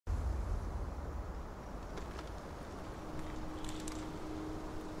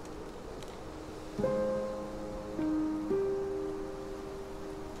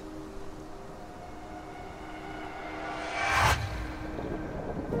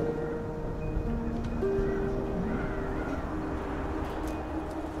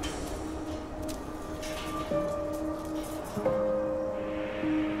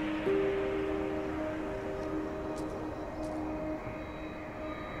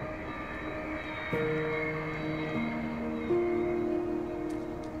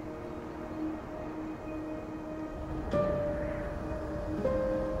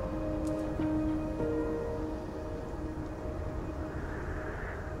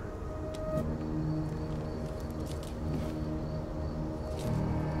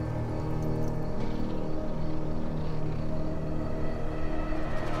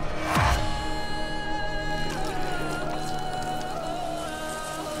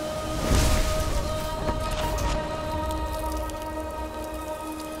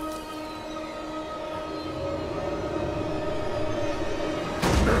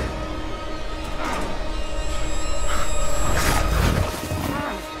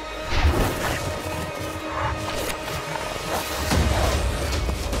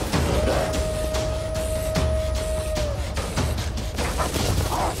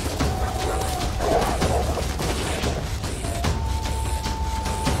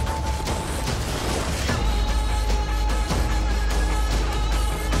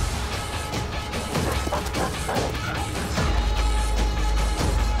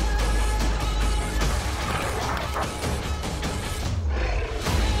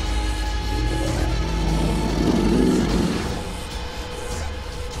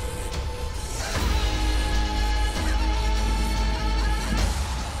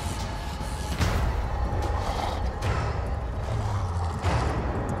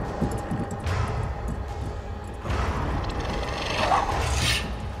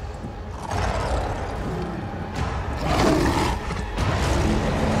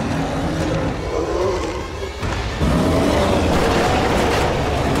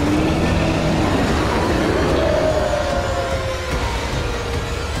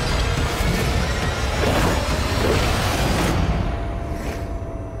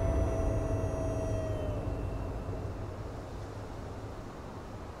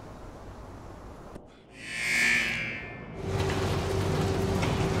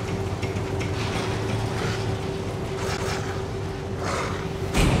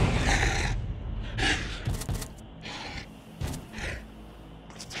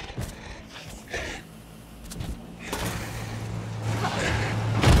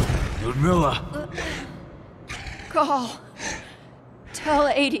Milla. Call. Tell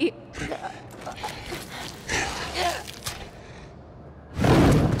 80.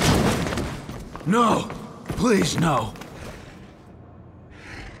 No! Please, no!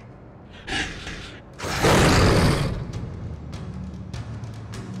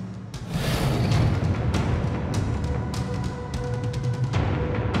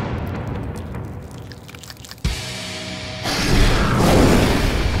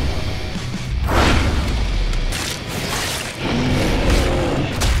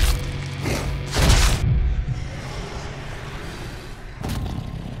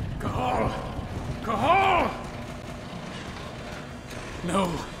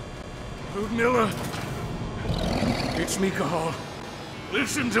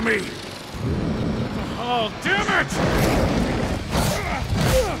 Listen to me! Oh, damn it!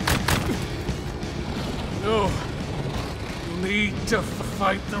 No. You need to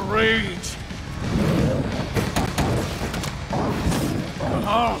fight the rage.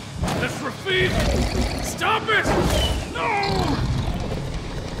 Oh, that's Rafik! Stop it! No!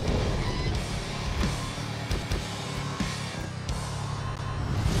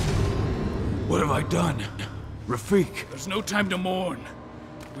 What have I done? Rafik! There's no time to mourn.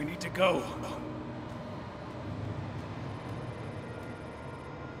 We need to go.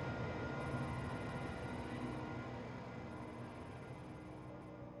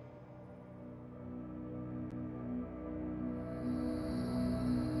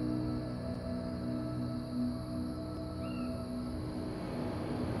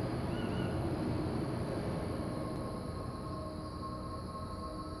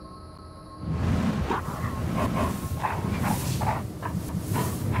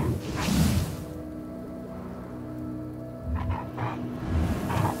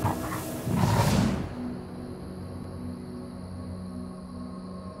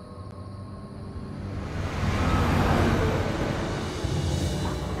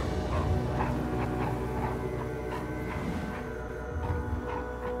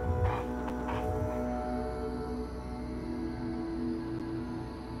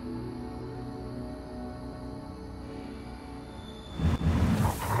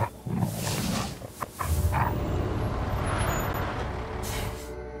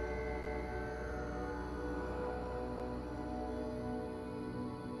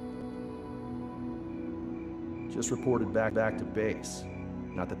 Just reported back to base.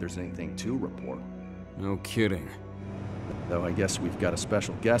 Not that there's anything to report. No kidding. Though I guess we've got a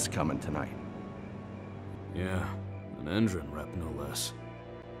special guest coming tonight. Yeah, an Endron rep, no less.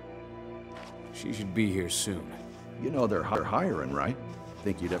 She should be here soon. You know they're hiring, right?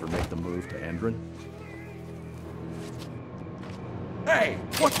 Think you'd ever make the move to Endron? Hey!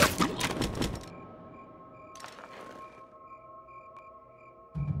 What the...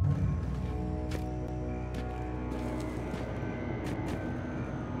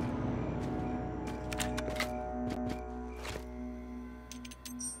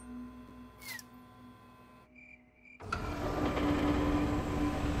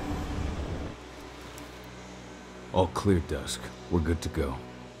 All clear, Dusk. We're good to go.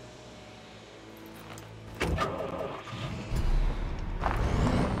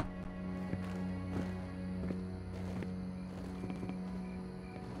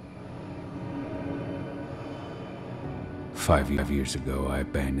 Five years ago, I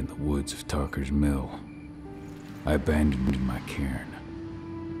abandoned the woods of Tarker's Mill. I abandoned my cairn.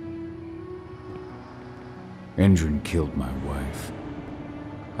 Endron killed my wife.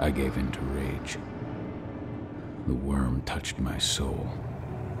 I gave in to rage. The worm touched my soul.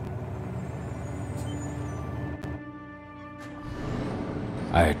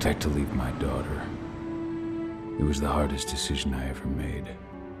 I had to leave my daughter. It was the hardest decision I ever made.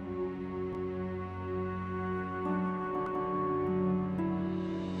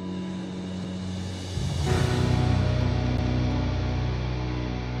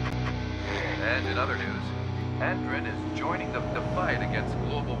 And in other news, Endron is joining the fight against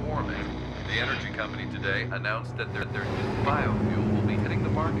global warming. The energy company today announced that their new biofuel will be hitting the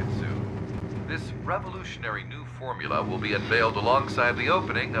market soon. This revolutionary new formula will be unveiled alongside the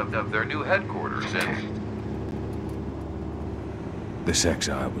opening of their new headquarters in... This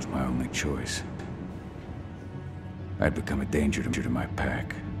exile was my only choice. I'd become a danger to my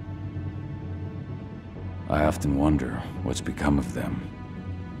pack. I often wonder what's become of them.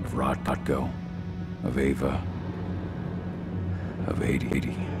 Of Rodko, of Ava, of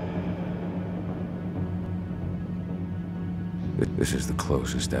 80. This is the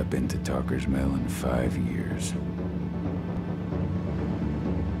closest I've been to Tarker's Mill in 5 years.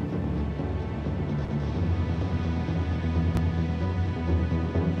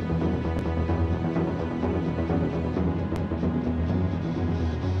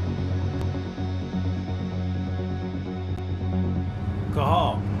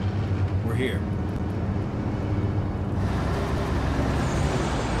 Cahal, we're here.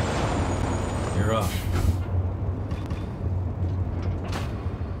 You're up.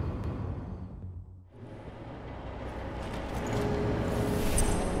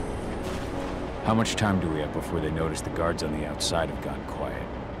 How much time do we have before they notice the guards on the outside have gone quiet?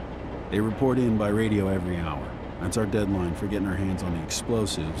 They report in by radio every hour. That's our deadline for getting our hands on the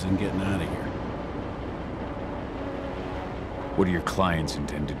explosives and getting out of here. What do your clients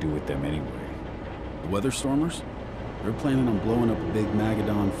intend to do with them anyway? The Weatherstormers? They're planning on blowing up a big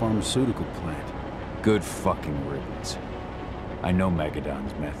Magadon pharmaceutical plant. Good fucking riddance. I know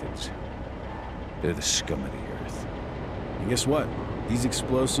Magadon's methods. They're the scum of the earth. And guess what? These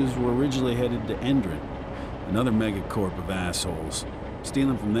explosives were originally headed to Endron, another megacorp of assholes.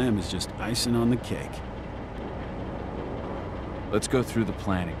 Stealing from them is just icing on the cake. Let's go through the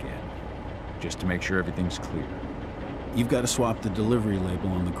plan again, just to make sure everything's clear. You've got to swap the delivery label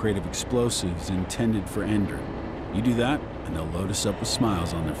on the crate of explosives intended for Endron. You do that, and they'll load us up with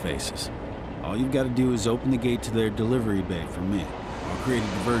smiles on their faces. All you've got to do is open the gate to their delivery bay for me. I'll create a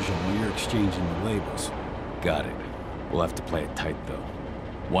diversion while you're exchanging the labels. Got it. We'll have to play it tight, though.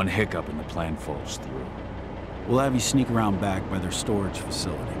 One hiccup and the plan falls through. We'll have you sneak around back by their storage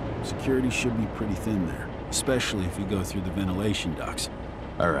facility. Security should be pretty thin there, especially if you go through the ventilation ducts.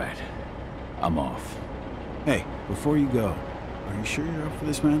 All right. I'm off. Hey, before you go, are you sure you're up for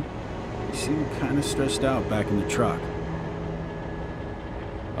this, man? You seem kind of stressed out back in the truck.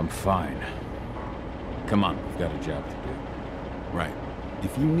 I'm fine. Come on, we've got a job to do. Right.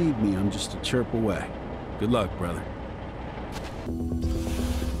 If you need me, I'm just a chirp away. Good luck, brother. We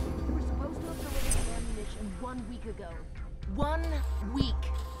were supposed to have delivered ammunition 1 week ago. 1 week.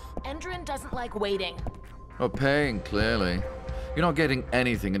 Endron doesn't like waiting. Well, paying, clearly. You're not getting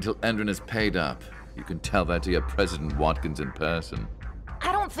anything until Endron is paid up. You can tell that to your President Watkins in person.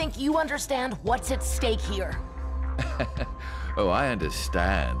 I don't think you understand what's at stake here. Oh, I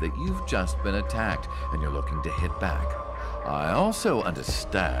understand that you've just been attacked and you're looking to hit back. I also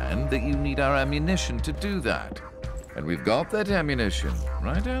understand that you need our ammunition to do that. And we've got that ammunition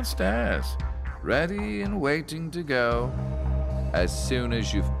right downstairs, ready and waiting to go as soon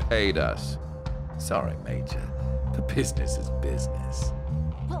as you've paid us. Sorry, Major. Business is business.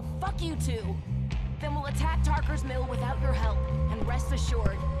 Well, fuck you two. Then we'll attack Tarker's Mill without your help. And rest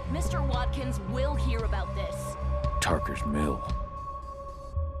assured, Mr. Watkins will hear about this. Tarker's Mill.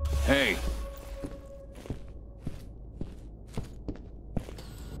 Hey!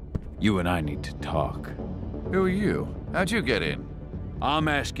 You and I need to talk. Who are you? How'd you get in? I'm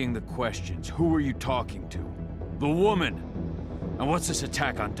asking the questions. Who are you talking to? The woman! And what's this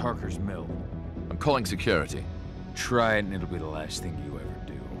attack on Tarker's Mill? I'm calling security. Try it and it'll be the last thing you ever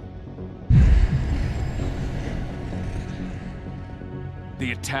do.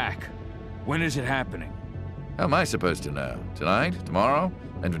 The attack. When is it happening? How am I supposed to know? Tonight? Tomorrow?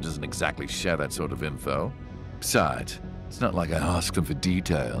 Endrin doesn't exactly share that sort of info. Besides, it's not like I ask them for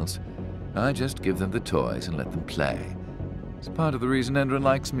details. I just give them the toys and let them play. It's part of the reason Endrin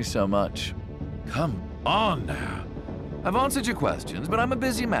likes me so much. Come on now. I've answered your questions, but I'm a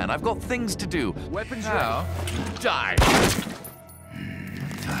busy man. I've got things to do. Weapons now. Die!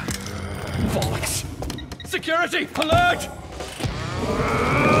 Bollocks! Security! Alert!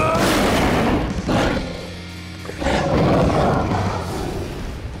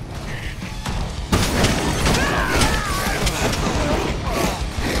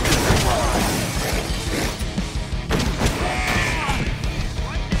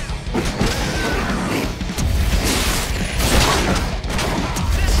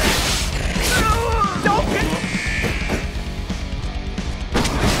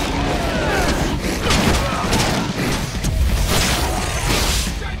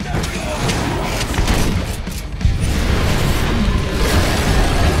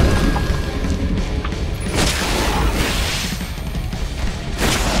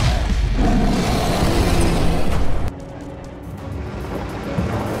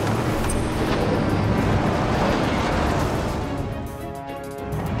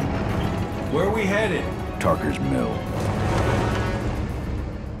 Where are we headed? Tarker's Mill.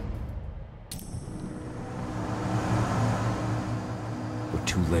 We're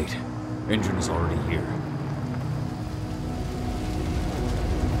too late. Endrin is already here.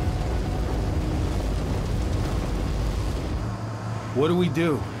 What do we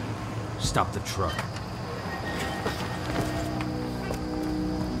do? Stop the truck.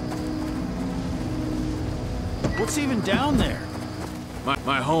 What's even down there?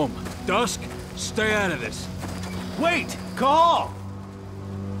 My home. Dusk, stay out of this. Wait! Call!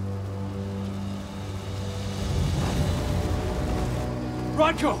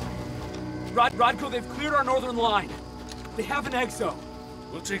 Rodko! Rodko, they've cleared our northern line. They have an exo.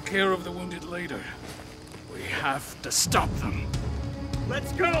 We'll take care of the wounded later. We have to stop them.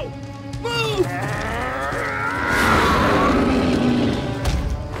 Let's go! Move!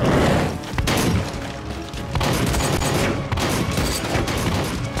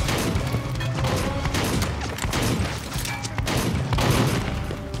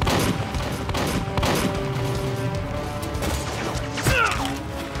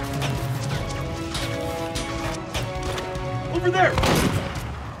 Over there!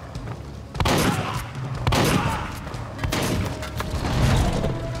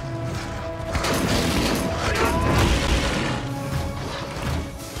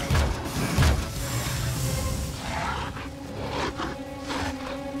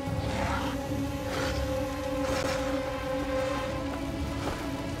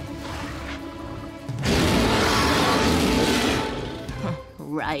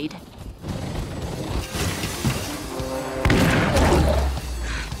 Right.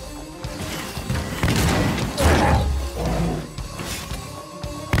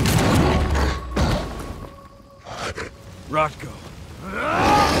 Rodko.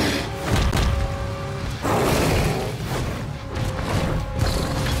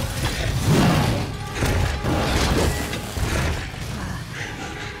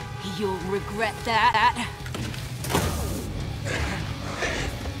 You'll regret that.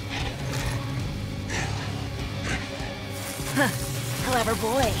 Clever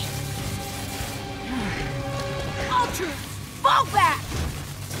boy. Ultra, fall back!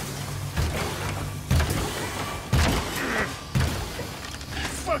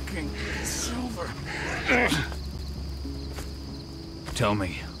 Fucking Silver. Tell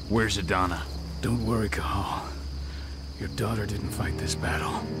me, where's Adana? Don't worry, Cahal. Your daughter didn't fight this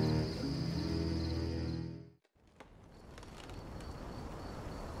battle.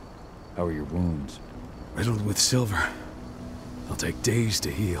 How are your wounds? Riddled with silver. They'll take days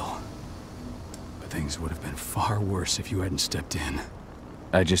to heal. But things would have been far worse if you hadn't stepped in.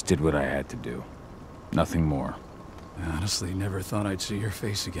 I just did what I had to do. Nothing more. I honestly never thought I'd see your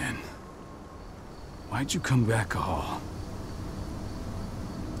face again. Why'd you come back, Cahal?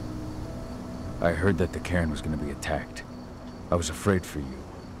 I heard that the cairn was gonna be attacked. I was afraid for you.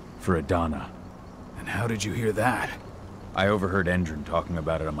 For Adana. And how did you hear that? I overheard Endron talking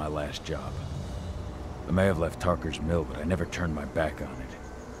about it on my last job. I may have left Tarker's mill, but I never turned my back on it.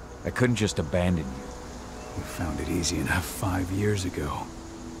 I couldn't just abandon you. You found it easy enough 5 years ago.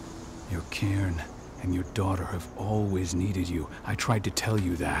 Your cairn and your daughter have always needed you. I tried to tell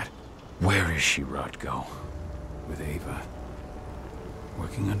you that. Where is she, Rodko? With Ava.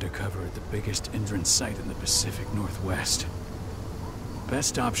 Working undercover at the biggest Endron site in the Pacific Northwest.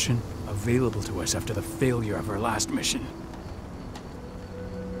 Best option available to us after the failure of our last mission.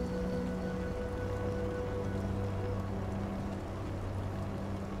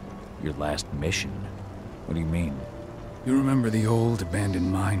 Your last mission? What do you mean? You remember the old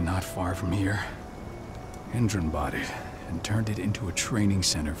abandoned mine not far from here? Endron bought it and turned it into a training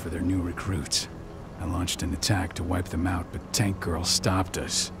center for their new recruits. I launched an attack to wipe them out, but Tank Girl stopped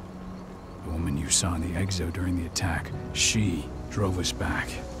us. The woman you saw in the exo during the attack, she drove us back.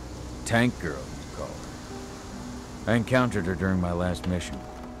 Tank Girl, you call her. I encountered her during my last mission.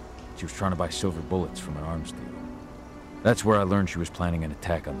 She was trying to buy silver bullets from an arms dealer. That's where I learned she was planning an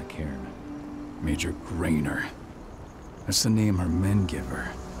attack on the cairn. Major Grainer. That's the name her men give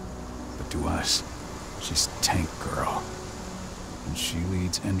her. But to us, she's Tank Girl. And she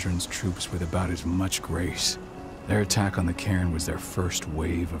leads Endron's troops with about as much grace. Their attack on the cairn was their first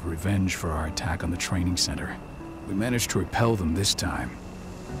wave of revenge for our attack on the training center. We managed to repel them this time,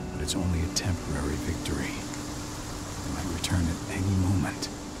 but it's only a temporary victory. They might return at any moment.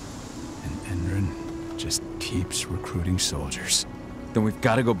 And Endron just keeps recruiting soldiers. Then we've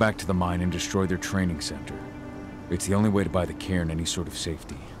got to go back to the mine and destroy their training center. It's the only way to buy the cairn any sort of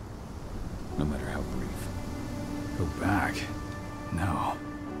safety. No matter how brief. Go back? No.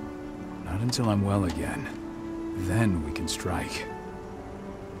 Not until I'm well again. Then we can strike.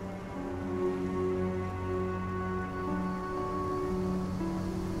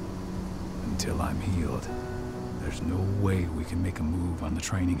 Until I'm healed, there's no way we can make a move on the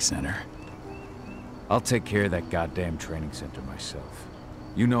training center. I'll take care of that goddamn training center myself.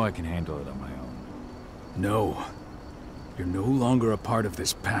 You know I can handle it on my own. No. You're no longer a part of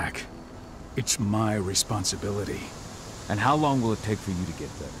this pack. It's my responsibility. And how long will it take for you to get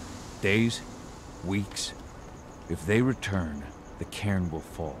there? Days? Weeks? If they return, the cairn will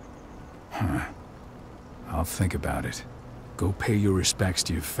fall. Huh. I'll think about it. Go pay your respects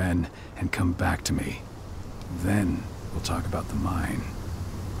to your Fen and come back to me. Then we'll talk about the mine.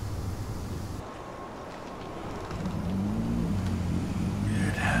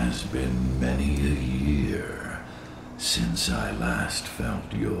 It has been many a year since I last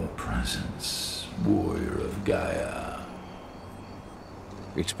felt your presence, warrior of Gaia.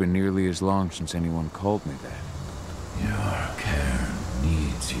 It's been nearly as long since anyone called me that. Your cairn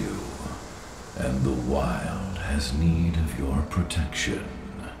needs you, and the wild has need of your protection.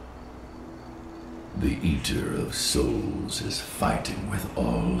 The Eater of Souls is fighting with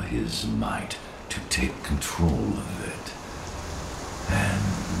all his might to take control of it. And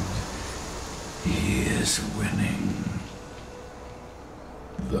he is winning.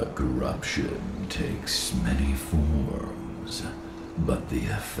 The corruption takes many forms, but the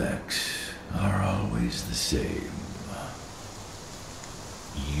effects are always the same.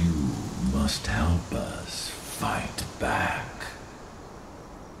 You must help us fight back.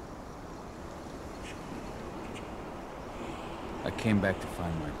 I came back to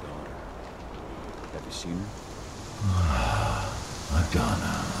find my daughter. Have you seen her?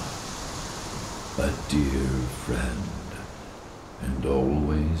 Adana, a dear friend, and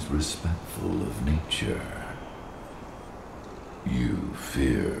always respectful of nature. You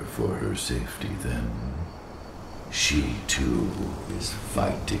fear for her safety, then? She, too, is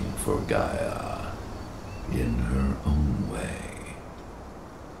fighting for Gaia, in her own way.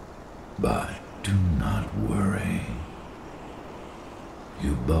 But do not worry.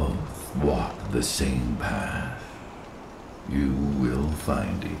 You both walk the same path. You will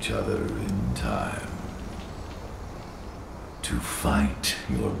find each other in time. To fight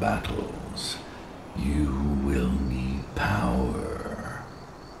your battles, you will need power.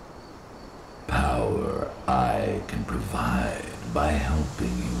 Power I can provide by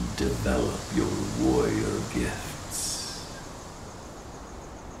helping you develop your warrior gifts.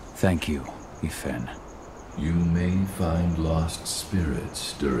 Thank you, Ifen. You may find lost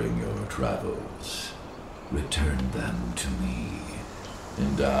spirits during your travels. Return them to me,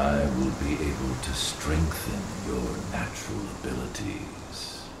 and I will be able to strengthen your natural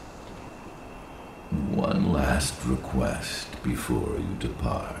abilities. One last request before you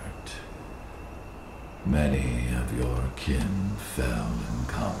depart. Many of your kin fell in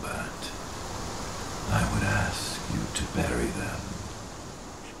combat. I would ask you to bury them.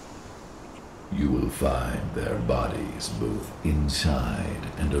 You will find their bodies both inside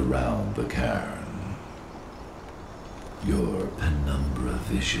and around the cairn. Your penumbra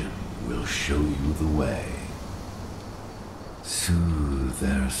vision will show you the way. Soothe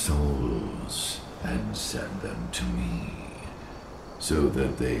their souls and send them to me, so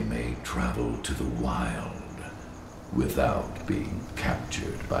that they may travel to the wild without being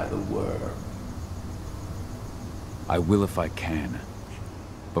captured by the worm. I will if I can,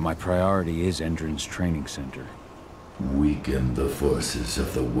 but my priority is Endron's training center. Weaken the forces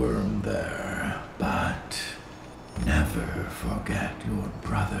of the worm there, but never forget your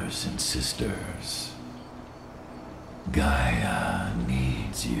brothers and sisters. Gaia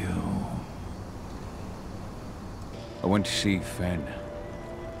needs you. I went to see Fen.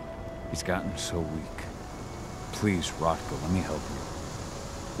 He's gotten so weak. Please, Rotko, let me help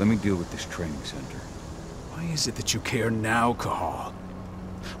you. Let me deal with this training center. Why is it that you care now, Cahal?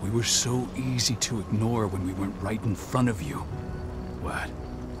 We were so easy to ignore when we went right in front of you. What?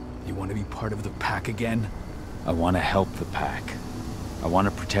 You want to be part of the pack again? I want to help the pack. I want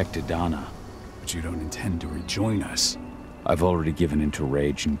to protect Adana. But you don't intend to rejoin us. I've already given into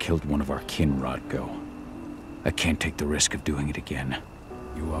rage and killed one of our kin, Rotko. I can't take the risk of doing it again.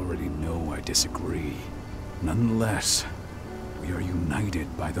 You already know I disagree. Nonetheless, we are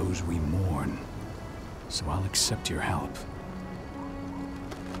united by those we mourn. So I'll accept your help.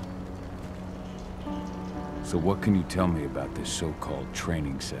 So what can you tell me about this so-called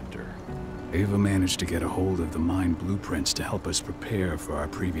training center? Ava managed to get a hold of the mine blueprints to help us prepare for our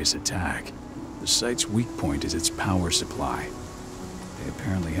previous attack. The site's weak point is its power supply. They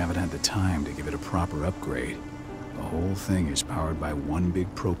apparently haven't had the time to give it a proper upgrade. The whole thing is powered by one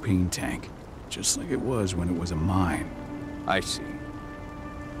big propane tank, just like it was when it was a mine. I see.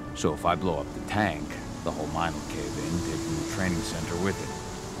 So if I blow up the tank, the whole mine will cave in, taking the training center with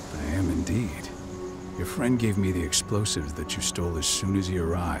it. I am indeed. Your friend gave me the explosives that you stole as soon as he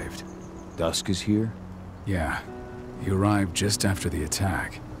arrived. Dusk is here? Yeah. He arrived just after the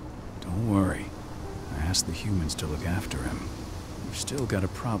attack. Don't worry. I asked the humans to look after him. We've still got a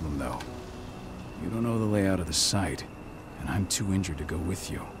problem, though. You don't know the layout of the site, and I'm too injured to go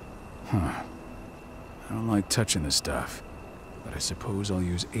with you. Huh. I don't like touching the stuff, but I suppose I'll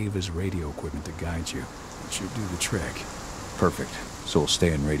use Ava's radio equipment to guide you. It should do the trick. Perfect. So we'll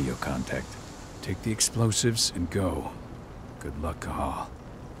stay in radio contact. Take the explosives and go. Good luck, Cahal.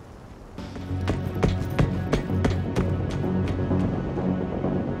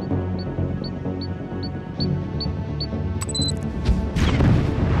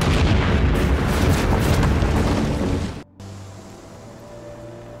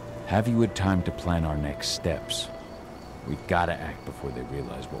 Have you had time to plan our next steps? We've got to act before they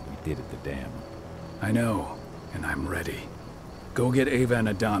realize what we did at the dam. I know, and I'm ready. Go get Ava and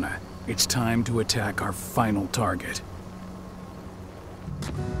Adana. It's time to attack our final target.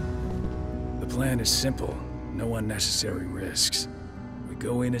 The plan is simple. No unnecessary risks. We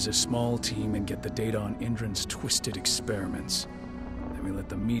go in as a small team and get the data on Endron's twisted experiments. Then we let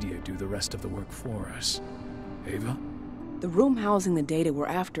the media do the rest of the work for us. Ava? The room housing the data we're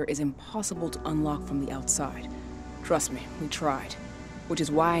after is impossible to unlock from the outside. Trust me, we tried. Which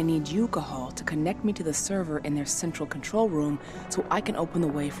is why I need you, Cahal, to connect me to the server in their central control room so I can open the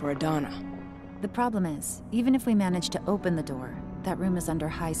way for Adana. The problem is, even if we manage to open the door, that room is under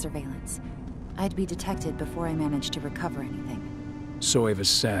high surveillance. I'd be detected before I manage to recover anything. So Ava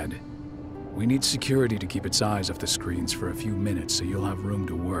said. We need security to keep its eyes off the screens for a few minutes so you'll have room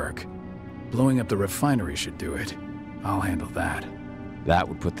to work. Blowing up the refinery should do it. I'll handle that. That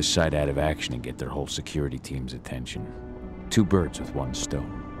would put the site out of action and get their whole security team's attention. 2 birds with 1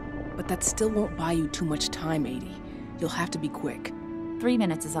 stone. But that still won't buy you too much time, 80. You'll have to be quick. 3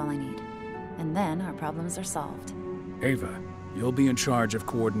 minutes is all I need. And then our problems are solved. Ava, you'll be in charge of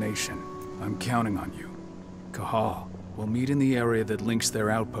coordination. I'm counting on you. Cahal, we'll meet in the area that links their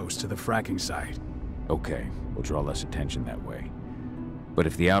outpost to the fracking site. Okay, we'll draw less attention that way. But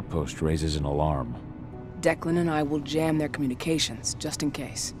if the outpost raises an alarm... Declan and I will jam their communications, just in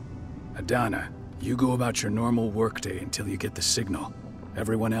case. Adana, you go about your normal workday until you get the signal.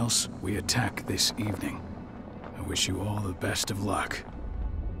 Everyone else, we attack this evening. I wish you all the best of luck.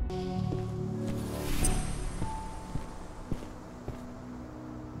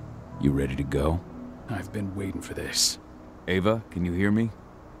 You ready to go? I've been waiting for this. Ava, can you hear me?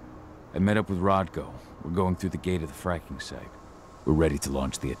 I met up with Rodko. We're going through the gate of the fracking site. We're ready to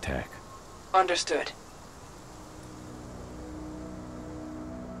launch the attack. Understood.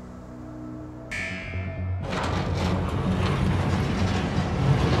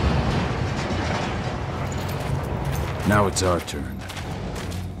 Now it's our turn.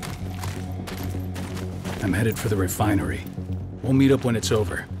 I'm headed for the refinery. We'll meet up when it's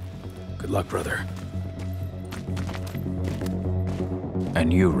over. Good luck, brother.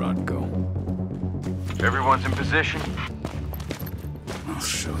 And you, Rodko. Everyone's in position? I'll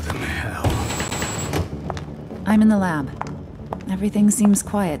show them hell. I'm in the lab. Everything seems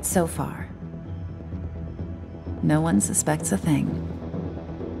quiet so far. No one suspects a thing.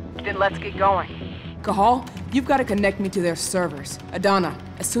 Then let's get going. Cahal, you've got to connect me to their servers. Adana,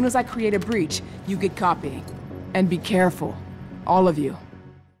 as soon as I create a breach, you get copying. And be careful. All of you.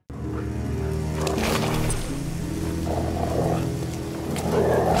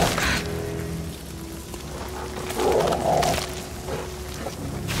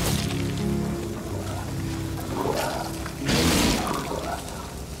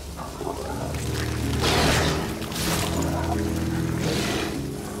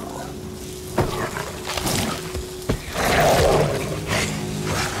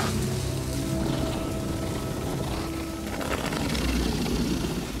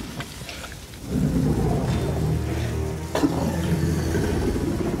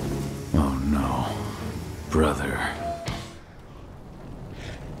 Brother.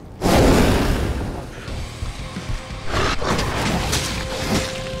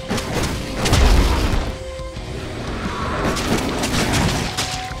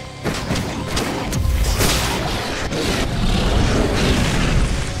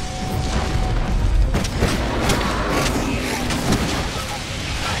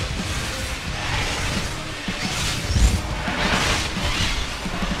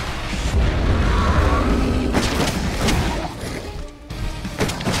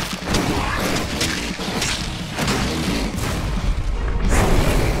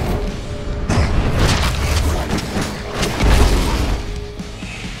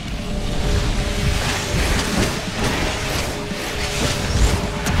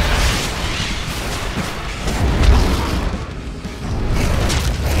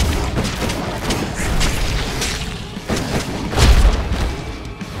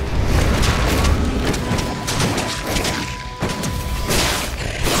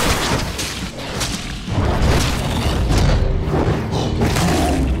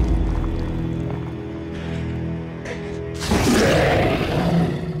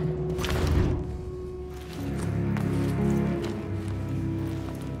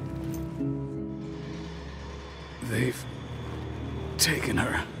 They've taken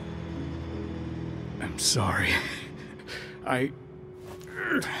her. I'm sorry. I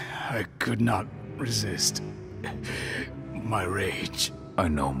could not resist my rage. I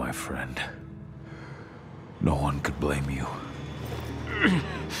know, my friend. No one could blame you.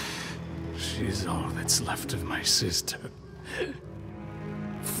 She's all that's left of my sister.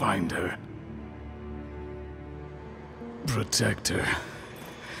 Find her. Protect her.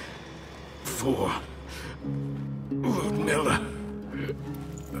 For Ludmilla.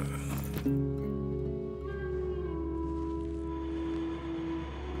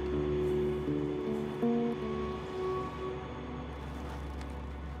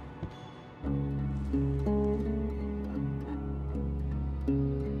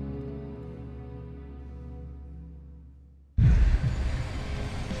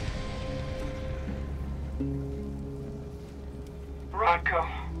 Rodko.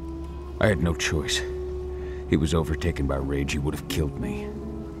 I had no choice. He was overtaken by rage. He would have killed me.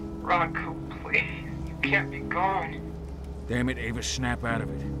 Rodko, please. You can't be gone. Damn it, Ava, snap out of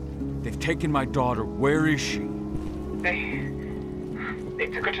it. They've taken my daughter. Where is she? They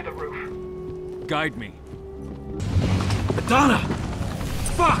took her to the roof. Guide me. Adana!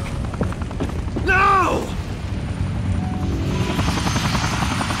 Fuck! No!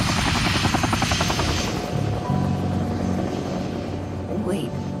 Wait,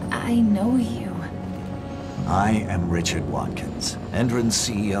 I know you. I am Richard Watkins, Endron's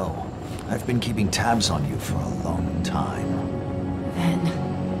CEO. I've been keeping tabs on you for a long time. Then,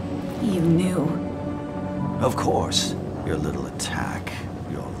 you knew. Of course. Your little attack,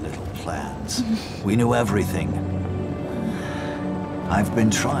 your little plans. We knew everything. I've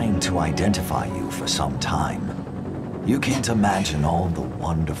been trying to identify you for some time. You can't imagine all the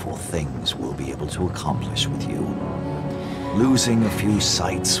wonderful things we'll be able to accomplish with you. Losing a few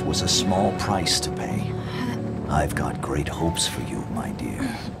sights was a small price to pay. I've got great hopes for you, my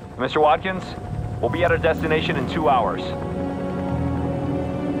dear. Mr. Watkins, we'll be at our destination in 2 hours.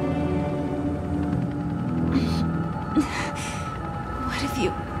 What have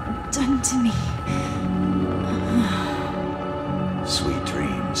you done to me? Sweet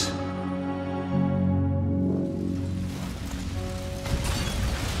dreams.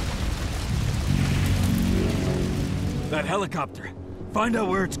 helicopter. Find out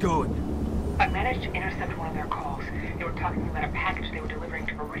where it's going. I managed to intercept one of their calls. They were talking about a package they were delivering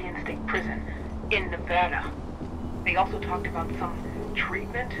to Meridian State Prison in Nevada. They also talked about some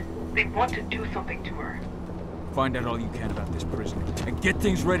treatment. They want to do something to her. Find out all you can about this prisoner, and get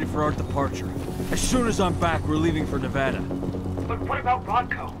things ready for our departure. As soon as I'm back, we're leaving for Nevada. But what about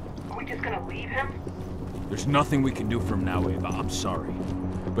Rodko? Are we just gonna leave him? There's nothing we can do from now, Ava. I'm sorry.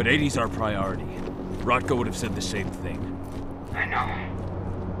 But 80's our priority. Rodko would have said the same thing. I know.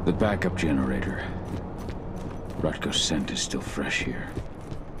 The backup generator. Rodko's scent is still fresh here.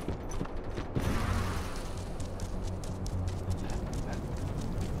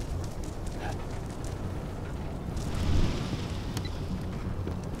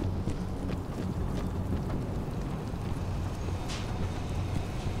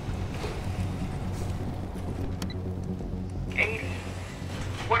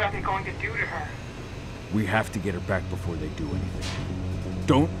 What are they going to do to her? We have to get her back before they do anything.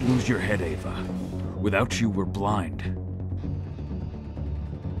 Don't lose your head, Ava. Without you, we're blind.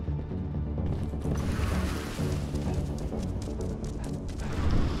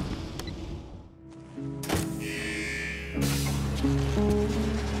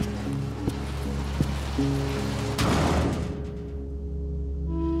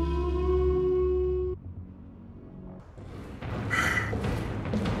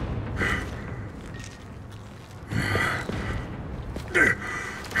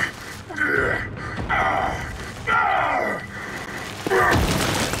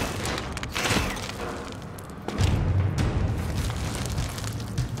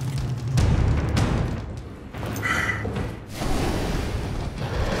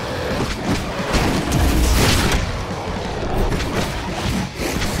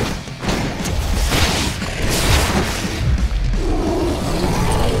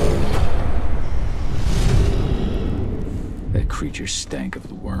 Creature stank of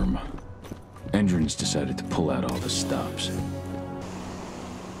the worm. Endron's decided to pull out all the stops.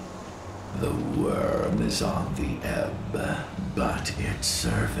 The worm is on the ebb, but its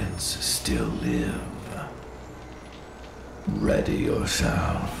servants still live. Ready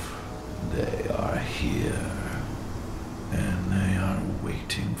yourself. They are here, and they are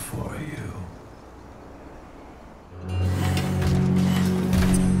waiting for you.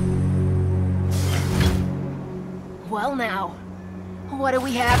 Well now, what do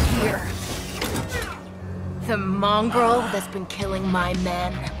we have here? The mongrel that's been killing my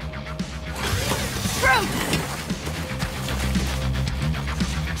men. Truth!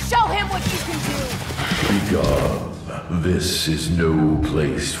 Show him what you can do! Begone. This is no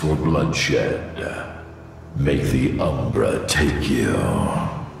place for bloodshed. Make the Umbra take you.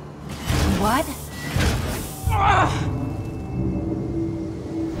 What?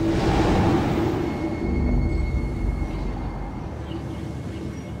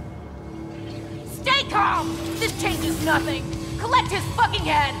 Stay calm! This changes nothing! Collect his fucking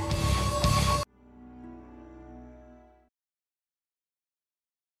head!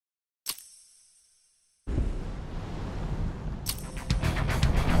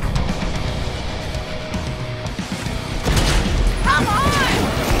 Come on!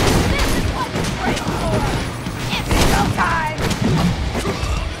 This is what you trained for! It's showtime!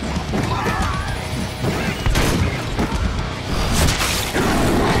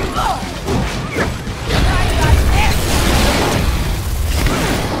 I got this!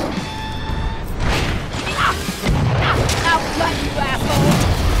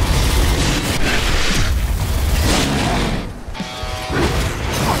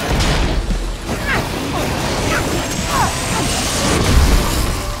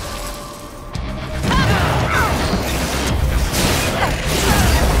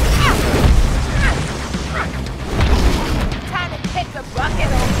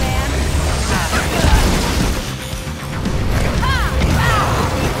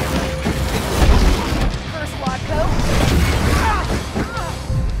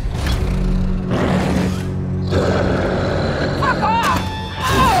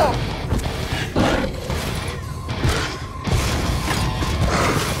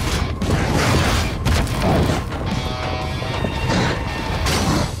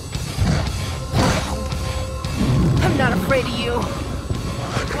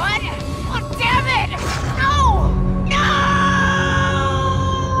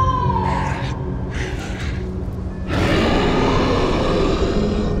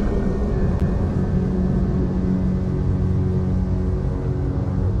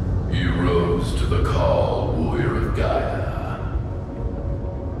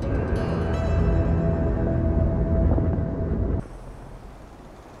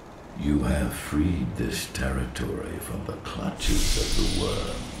 freed this territory from the clutches of the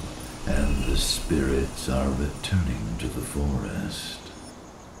worm, and the spirits are returning to the forest.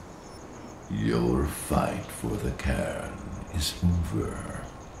 Your fight for the cairn is over.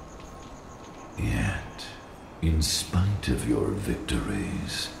 Yet, in spite of your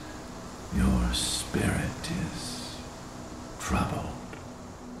victories, your spirit is troubled.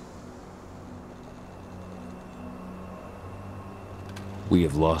 We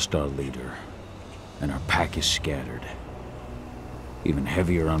have lost our leader, and our pack is scattered. Even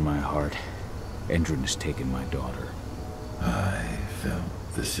heavier on my heart, Endrin has taken my daughter. I felt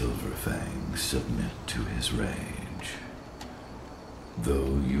the Silver Fang submit to his rage.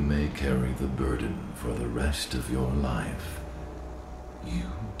 Though you may carry the burden for the rest of your life, you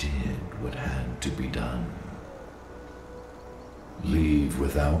did what had to be done. Leave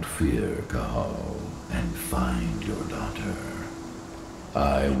without fear, Cahal, and find your daughter.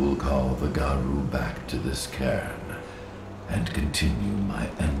 I will call the Garu back to this cairn and continue my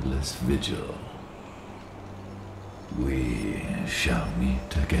endless vigil. We shall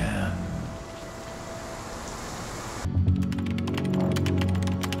meet again.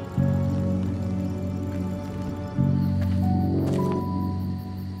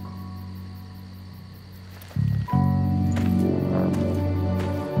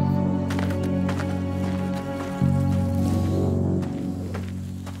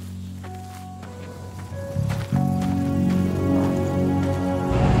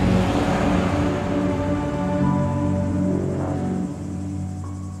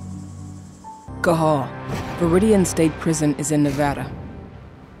 Cahal, Viridian State Prison is in Nevada.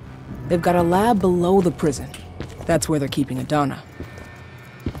 They've got a lab below the prison. That's where they're keeping Adana.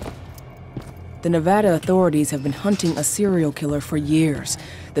 The Nevada authorities have been hunting a serial killer for years,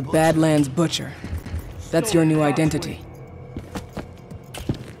 the Badlands Butcher. That's your new identity.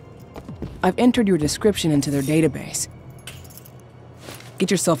 I've entered your description into their database.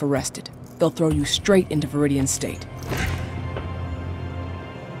 Get yourself arrested. They'll throw you straight into Viridian State.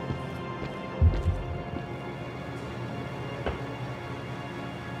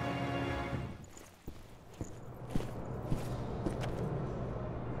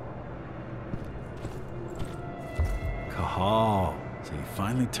 Cahal, so you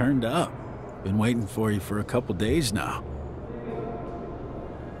finally turned up. Been waiting for you for a couple days now.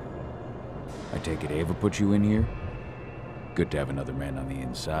 I take it Ava put you in here? Good to have another man on the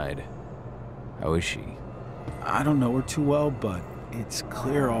inside. How is she? I don't know her too well, but it's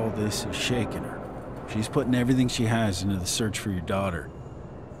clear all this is shaking her. She's putting everything she has into the search for your daughter.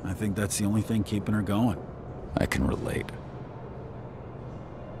 I think that's the only thing keeping her going. I can relate.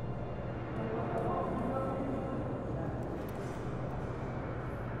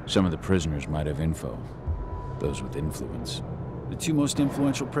 Some of the prisoners might have info. Those with influence. The two most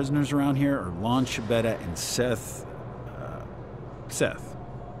influential prisoners around here are Lon Shabeta and Seth... Seth.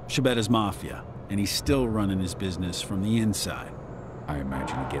 Shabetta's mafia, and he's still running his business from the inside. I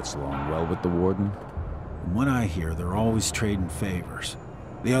imagine he gets along well with the warden? From what I hear, they're always trading favors.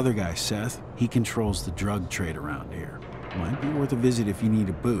 The other guy, Seth, he controls the drug trade around here. Might be worth a visit if you need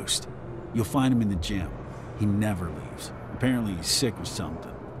a boost. You'll find him in the gym. He never leaves. Apparently he's sick or something.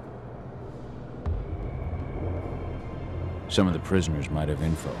 Some of the prisoners might have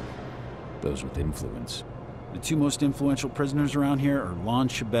info. Those with influence. The two most influential prisoners around here are Lon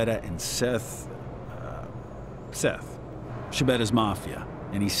Shabeta and Seth... Seth. Shabetta's mafia,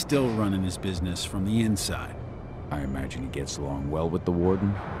 and he's still running his business from the inside. I imagine he gets along well with the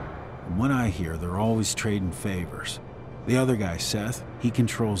warden? From what I hear, they're always trading favors. The other guy, Seth, he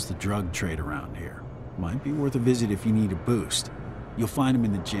controls the drug trade around here. Might be worth a visit if you need a boost. You'll find him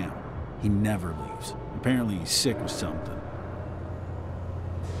in the gym. He never leaves. Apparently he's sick or something.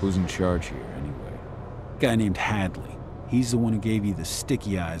 Who's in charge here, anyway? Guy named Hadley. He's the one who gave you the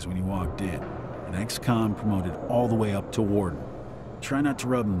sticky eyes when you walked in. An ex-con promoted all the way up to warden. Try not to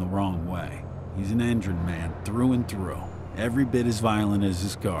rub him the wrong way. He's an Endrin man through and through. Every bit as violent as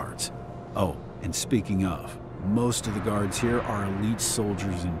his guards. Oh, and speaking of, most of the guards here are elite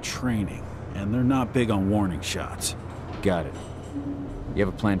soldiers in training, and they're not big on warning shots. Got it. You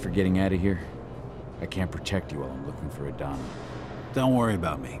have a plan for getting out of here? I can't protect you while I'm looking for Adana. Don't worry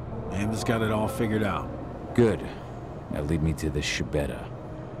about me. Ava's got it all figured out. Good. Now lead me to this Shabeta.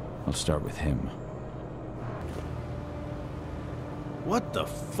 I'll start with him. What the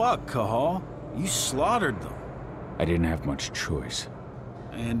fuck, Cahal? You slaughtered them. I didn't have much choice.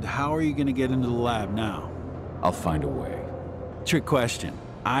 And how are you gonna get into the lab now? I'll find a way. Trick question.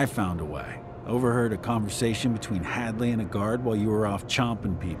 I found a way. Overheard a conversation between Hadley and a guard while you were off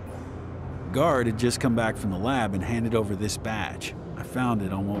chomping people. Guard had just come back from the lab and handed over this badge. I found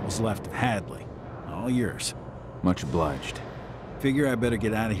it on what was left of Hadley. All yours. Much obliged. Figure I better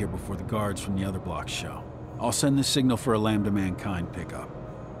get out of here before the guards from the other blocks show. I'll send the signal for a Lambda Mankind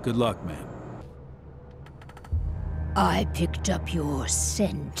pickup. Good luck, man. I picked up your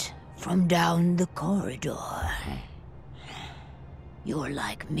scent from down the corridor. You're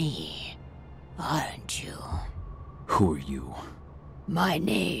like me, aren't you? Who are you? My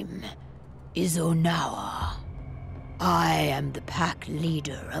name is Onawa. I am the pack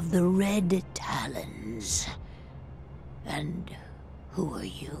leader of the Red Talons. And who are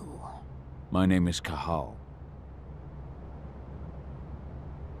you? My name is Cahal.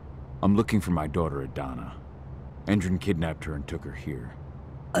 I'm looking for my daughter Adana. Endrin kidnapped her and took her here.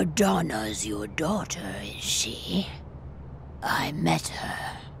 Adana's your daughter, is she? I met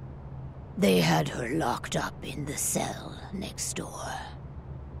her. They had her locked up in the cell next door.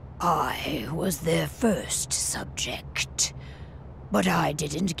 I was their first subject, but I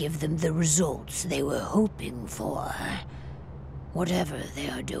didn't give them the results they were hoping for. Whatever they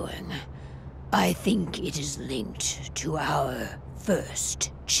are doing, I think it is linked to our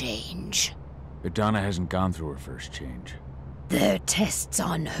first change. Adana hasn't gone through her first change. Their tests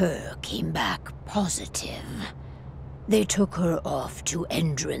on her came back positive. They took her off to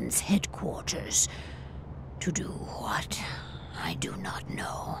Endrin's headquarters. To do what? I do not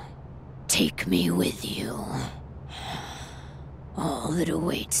know. Take me with you. All that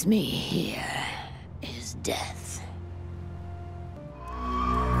awaits me here is death.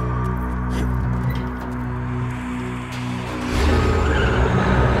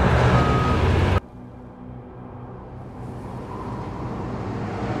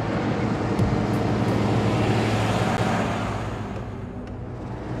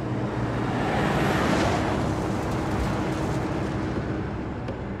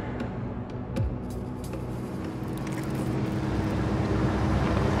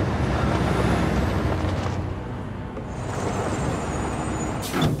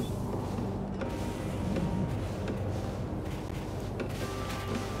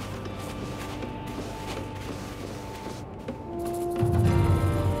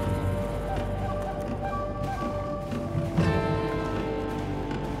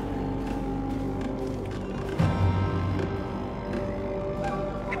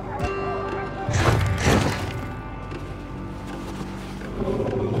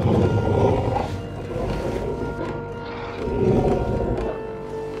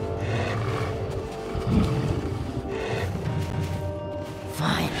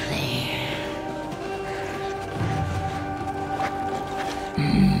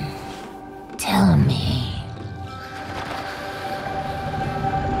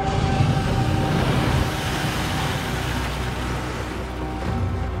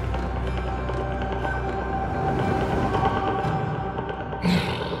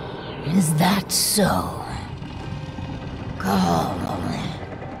 Is that so? Carl,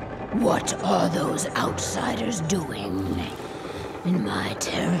 what are those outsiders doing in my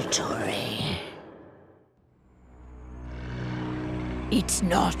territory? It's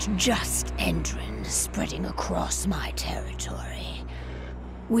not just Endrin spreading across my territory.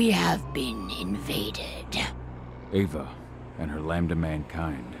 We have been invaded. Ava and her Lambda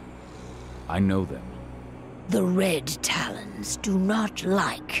Mankind. I know them. The Red Talons do not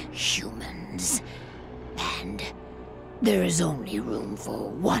like humans. And there is only room for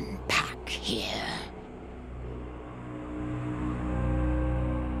one pack here.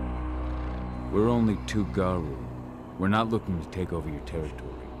 We're only 2 Garu. We're not looking to take over your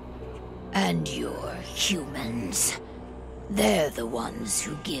territory. And your humans. They're the ones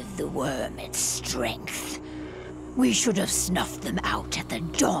who give the worm its strength. We should have snuffed them out at the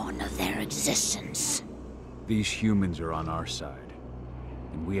dawn of their existence. These humans are on our side,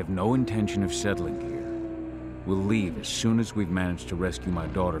 and we have no intention of settling here. We'll leave as soon as we've managed to rescue my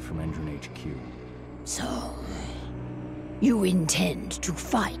daughter from Endrin HQ. So, you intend to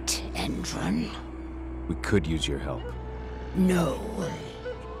fight Endrin? We could use your help. No.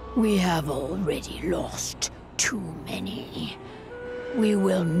 We have already lost too many. We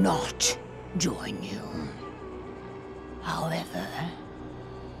will not join you. However,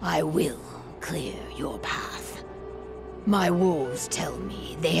 I will clear your path. My wolves tell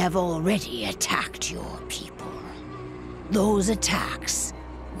me they have already attacked your people. Those attacks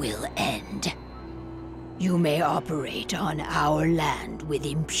will end. You may operate on our land with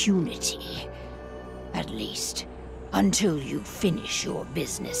impunity. At least, until you finish your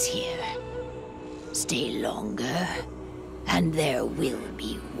business here. Stay longer, and there will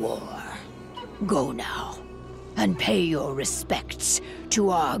be war. Go now, and pay your respects to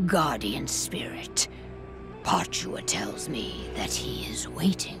our guardian spirit. Parchua tells me that he is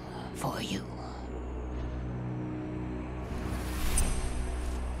waiting for you.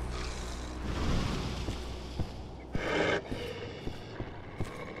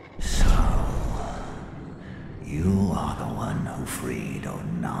 You are the one who freed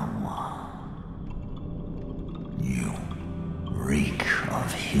Onawa. You reek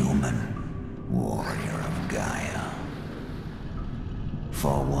of human, warrior of Gaia.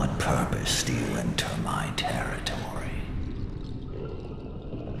 For what purpose do you enter my territory?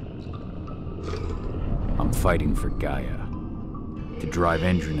 I'm fighting for Gaia. To drive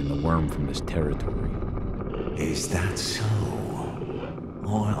Endrin and the worm from this territory. Is that so?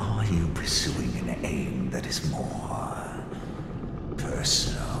 Or are you pursuing an aim that is more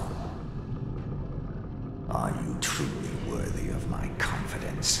personal? Are you truly worthy of my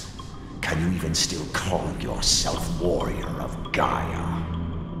confidence? Can you even still call yourself warrior of Gaia?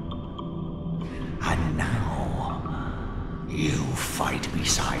 And now, you fight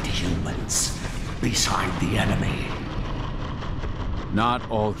beside humans, beside the enemy. Not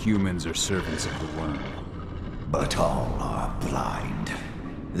all humans are servants of the worm. But all are blind.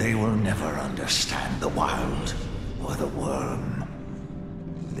 They will never understand the wild or the worm.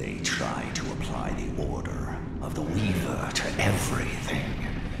 They try to apply the order of the Weaver to everything,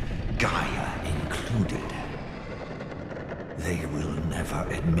 Gaia included. They will never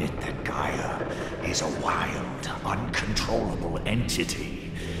admit that Gaia is a wild, uncontrollable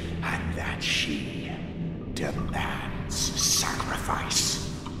entity, and that she demands sacrifice.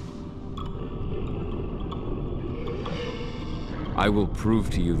 I will prove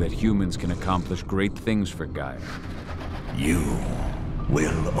to you that humans can accomplish great things for Gaia. You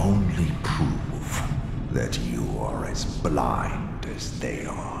will only prove that you are as blind as they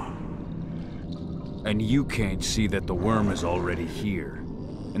are. And you can't see that the worm is already here,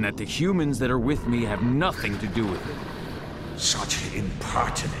 and that the humans that are with me have nothing to do with it. Such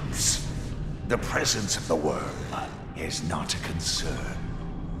impertinence. The presence of the worm is not a concern.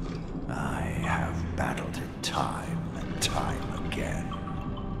 I have battled it time and time again.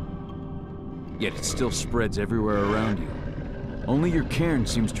 Yet it still spreads everywhere around you. Only your cairn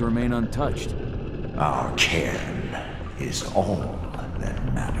seems to remain untouched. Our cairn is all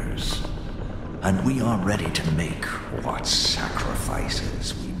that matters. And we are ready to make what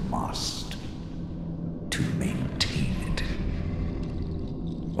sacrifices we must to maintain it.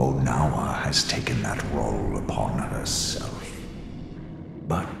 Onawa has taken that role upon herself.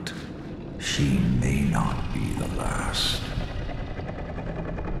 But she may not be the last.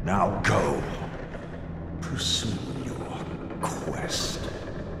 Now go. Pursue your quest.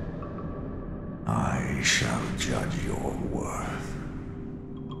 I shall judge your worth.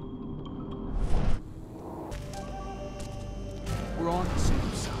 We're on the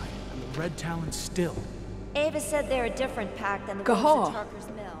same side, and the Red Talon's still. Ava said they're a different pack than the Cahal. wolves at Tarker's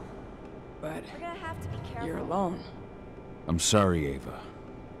Mill. But We're gonna have to be careful. you're alone. I'm sorry, Ava.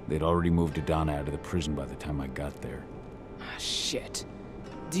 They'd already moved Adana out of the prison by the time I got there. Ah, shit.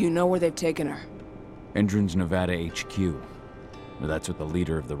 Do you know where they've taken her? Endrin's Nevada HQ. Or that's what the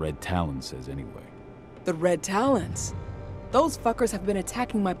leader of the Red Talon says anyway. The Red Talons? Those fuckers have been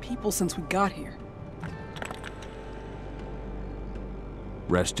attacking my people since we got here.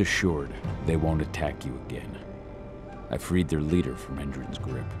 Rest assured, they won't attack you again. I freed their leader from Endrin's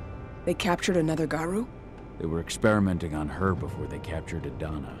grip. They captured another Garu? They were experimenting on her before they captured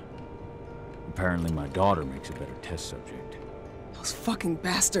Adana. Apparently my daughter makes a better test subject. Those fucking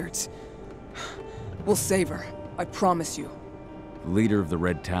bastards. We'll save her, I promise you. The leader of the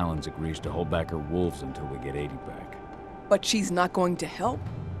Red Talons agrees to hold back her wolves until we get 80 back. But she's not going to help?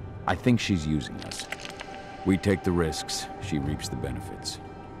 I think she's using us. We take the risks, she reaps the benefits.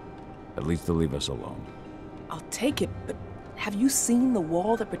 At least they'll leave us alone. I'll take it, but have you seen the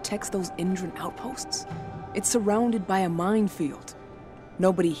wall that protects those Indran outposts? It's surrounded by a minefield.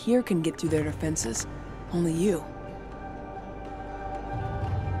 Nobody here can get through their defenses. Only you.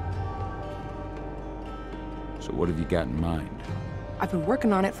 So what have you got in mind? I've been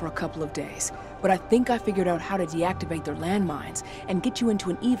working on it for a couple of days, but I think I figured out how to deactivate their landmines and get you into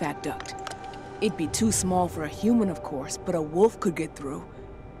an evac duct. It'd be too small for a human, of course, but a wolf could get through.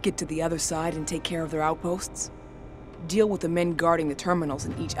 Get to the other side and take care of their outposts. Deal with the men guarding the terminals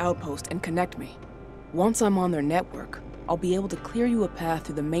in each outpost and connect me. Once I'm on their network, I'll be able to clear you a path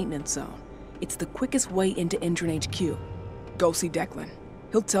through the maintenance zone. It's the quickest way into Indran HQ. Go see Declan.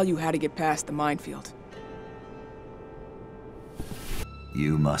 He'll tell you how to get past the minefield.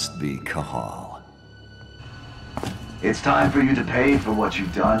 You must be Cahal. It's time for you to pay for what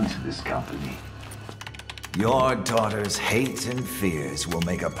you've done to this company. Your daughter's hate and fears will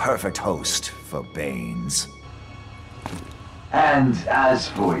make a perfect host for Banes. And as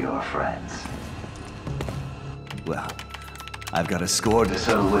for your friends, well, I've got a score to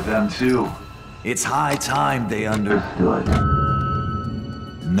settle with them too. It's high time they understood.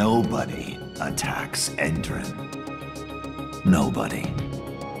 Nobody attacks Endrin. Nobody.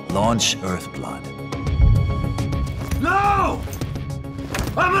 Launch Earthblood. No!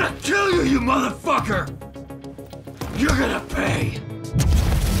 I'm gonna kill you, you motherfucker! You're gonna pay!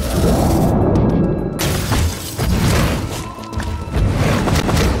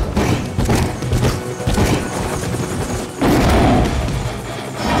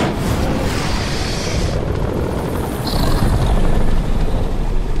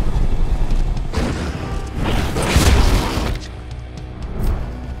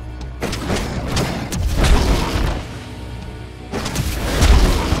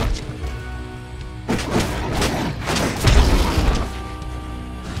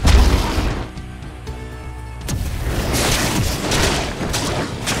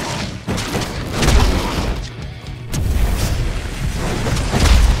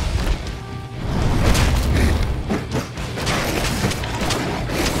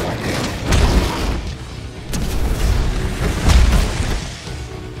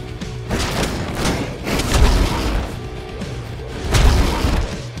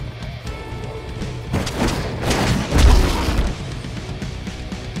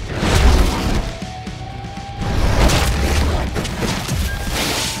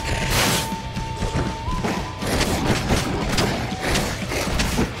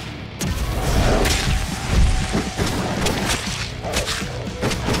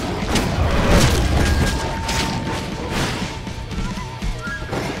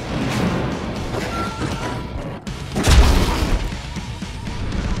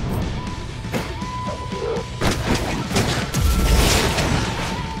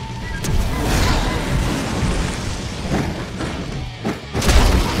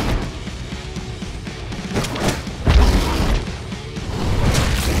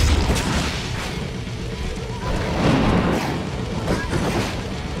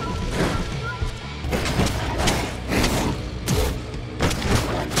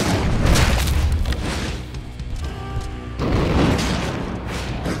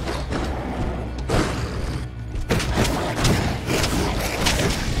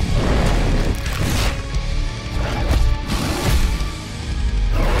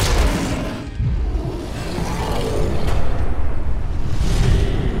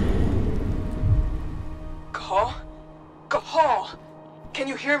 Can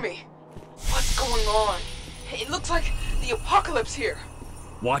you hear me? What's going on? It looks like the apocalypse here.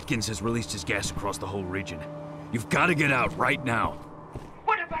 Watkins has released his gas across the whole region. You've got to get out right now.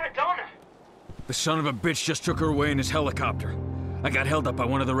 What about Adana? The son of a bitch just took her away in his helicopter. I got held up by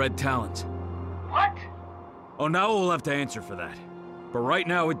one of the Red Talons. What? Oh, now we'll have to answer for that. But right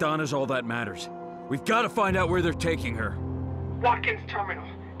now, Adana's all that matters. We've got to find out where they're taking her. Watkins Terminal.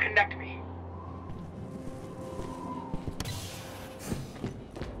 Connect me.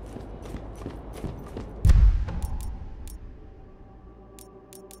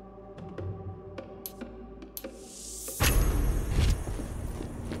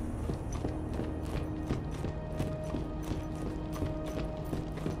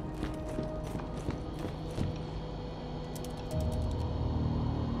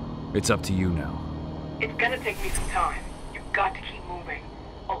 It's up to you now. It's gonna take me some time. You've got to keep moving.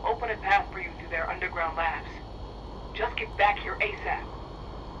 I'll open a path for you to their underground labs. Just get back here ASAP.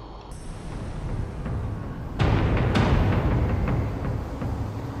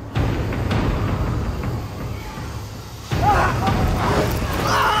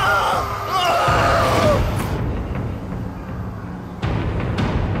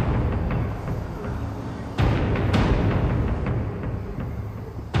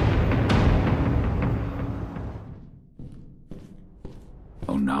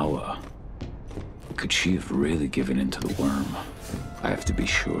 Onawa. Could she have really given in to the worm? I have to be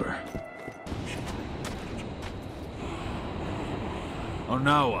sure.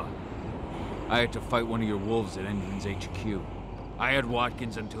 Onawa. I had to fight one of your wolves at Endrin's HQ. I had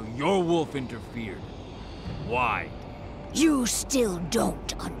Watkins until your wolf interfered. Why? You still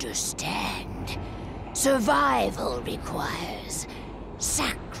don't understand. Survival requires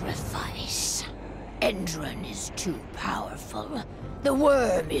sacrifice. Endrin is too powerful. The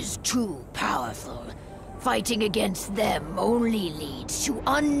worm is too powerful. Fighting against them only leads to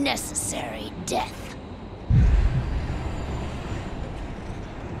unnecessary death.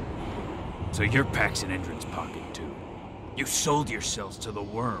 So your pack's in Endrin's pocket too. You sold yourselves to the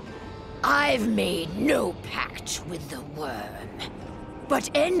worm. I've made no pact with the worm. But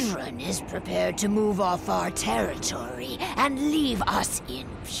Endron is prepared to move off our territory and leave us in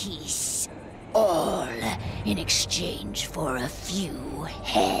peace. All in exchange for a few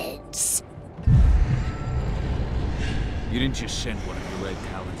heads. You didn't just send one of the Red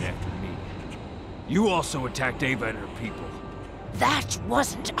Talons after me. You also attacked Ava and her people. That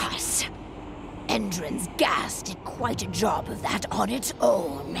wasn't us. Endron's gas did quite a job of that on its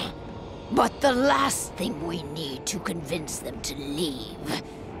own. But the last thing we need to convince them to leave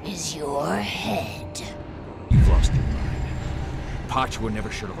is your head. You've lost your mind. Pachua never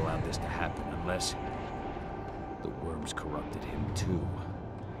should have allowed this to happen unless the worms corrupted him too.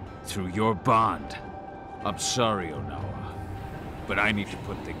 Through your bond. I'm sorry, Onawa, but I need to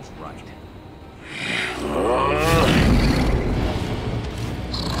put things right.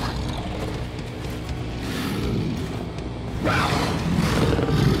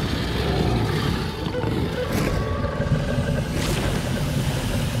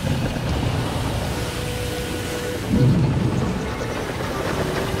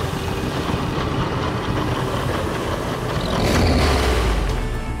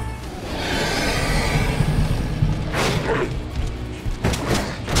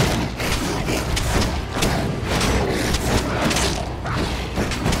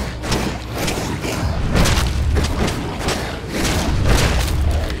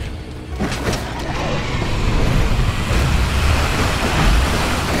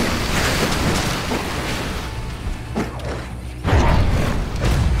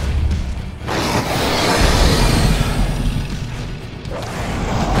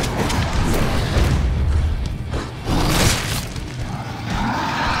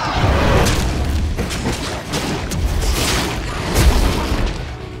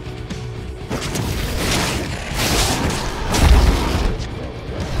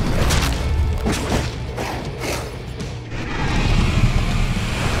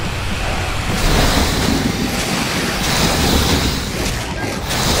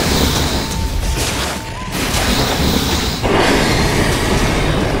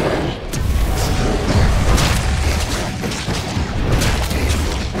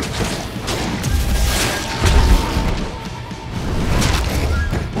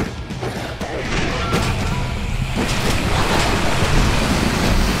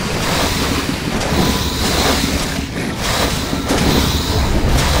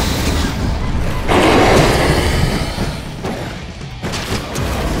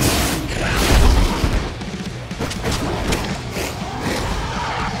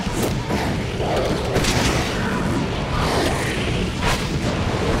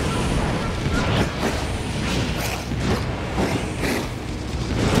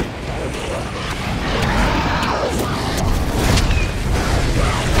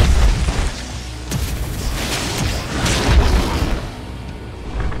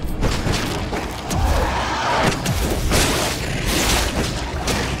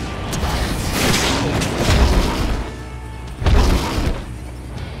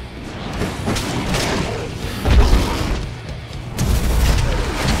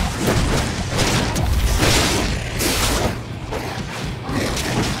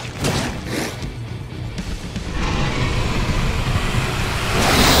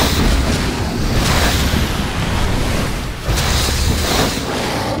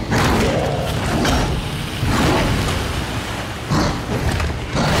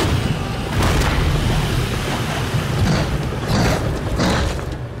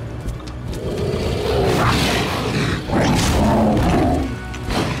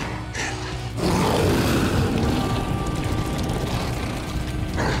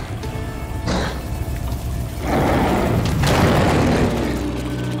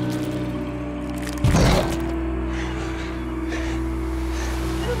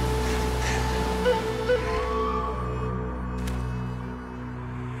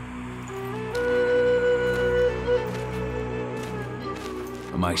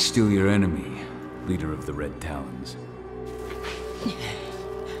 Am I still your enemy, leader of the Red Talons?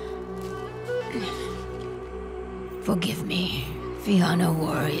 Forgive me, Fianna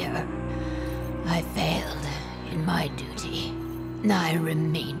warrior. I failed in my duty. I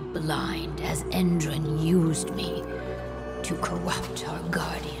remained blind as Endron used me to corrupt our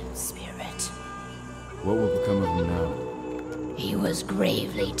guardian spirit. What will become of him now? He was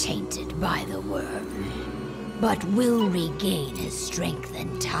gravely tainted by the worm, but will regain his strength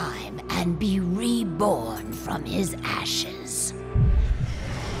in time and be reborn from his ashes.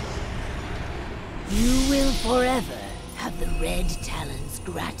 You will forever have the Red Talon's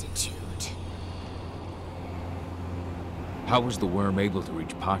gratitude. How was the worm able to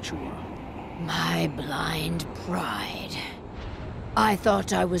reach Pachua? My blind pride. I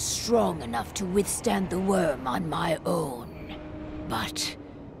thought I was strong enough to withstand the worm on my own. But,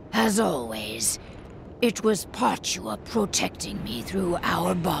 as always, it was Partua protecting me through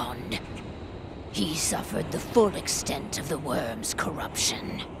our bond. He suffered the full extent of the worm's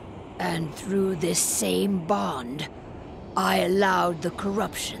corruption. And through this same bond, I allowed the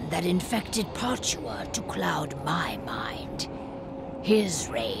corruption that infected Partua to cloud my mind. His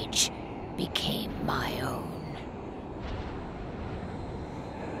rage became my own.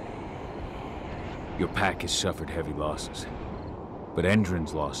 Your pack has suffered heavy losses, but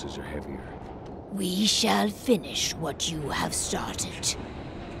Endron's losses are heavier. We shall finish what you have started.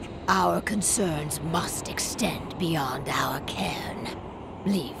 Our concerns must extend beyond our cairn.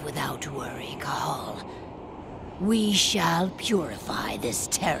 Leave without worry, Cahal. We shall purify this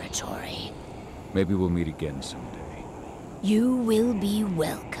territory. Maybe we'll meet again someday. You will be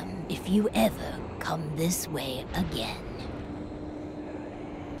welcome if you ever come this way again.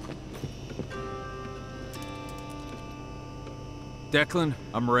 Declan,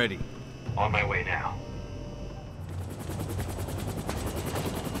 I'm ready. On my way now.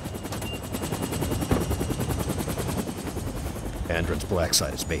 Andron's black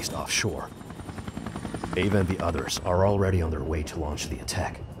site is based offshore. Ava and the others are already on their way to launch the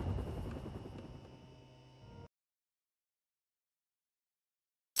attack.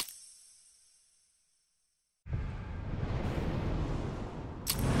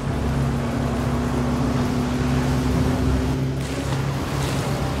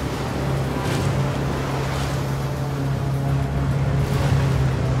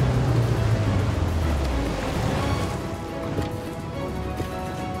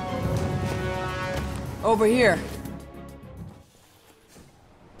 Over here.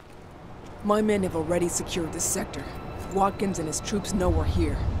 My men have already secured this sector. Watkins and his troops know we're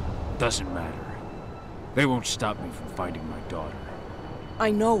here. Doesn't matter. They won't stop me from finding my daughter.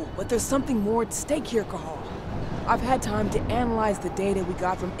 I know, but there's something more at stake here, Cahal. I've had time to analyze the data we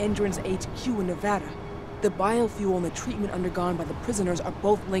got from Endron's HQ in Nevada. The biofuel and the treatment undergone by the prisoners are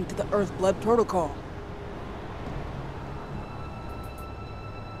both linked to the Earthblood protocol.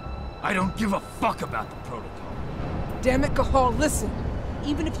 I don't give a fuck about the protocol. Damn it, Cahal, listen!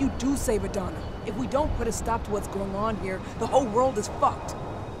 Even if you do save Adana, if we don't put a stop to what's going on here, the whole world is fucked.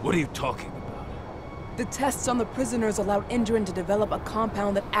 What are you talking about? The tests on the prisoners allowed Endron to develop a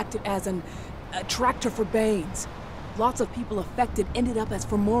compound that acted as an attractor for Banes. Lots of people affected ended up as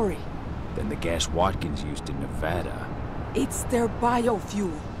Fomori. Then the gas Watkins used in Nevada. It's their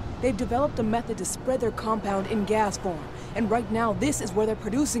biofuel. They've developed a method to spread their compound in gas form, and right now this is where they're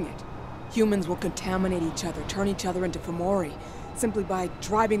producing it. Humans will contaminate each other, turn each other into Fomori, simply by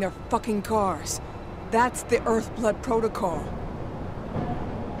driving their fucking cars. That's the Earthblood protocol.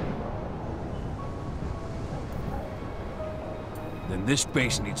 Then this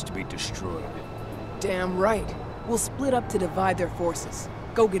base needs to be destroyed. Damn right. We'll split up to divide their forces.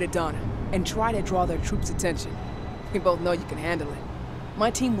 Go get Adana, and try to draw their troops' attention. We both know you can handle it.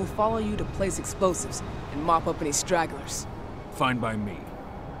 My team will follow you to place explosives, and mop up any stragglers. Fine by me.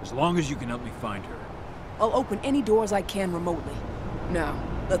 As long as you can help me find her. I'll open any doors I can remotely. Now,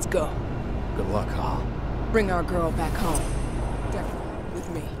 let's go. Good luck, Hal. Bring our girl back home. Definitely, with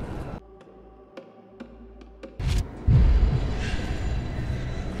me.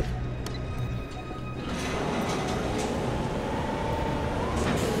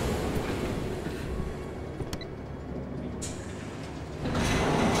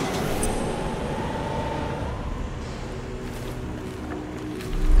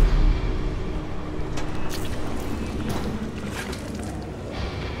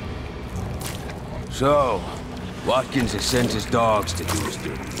 So, Watkins has sent his dogs to do his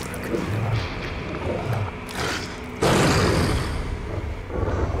dirty work.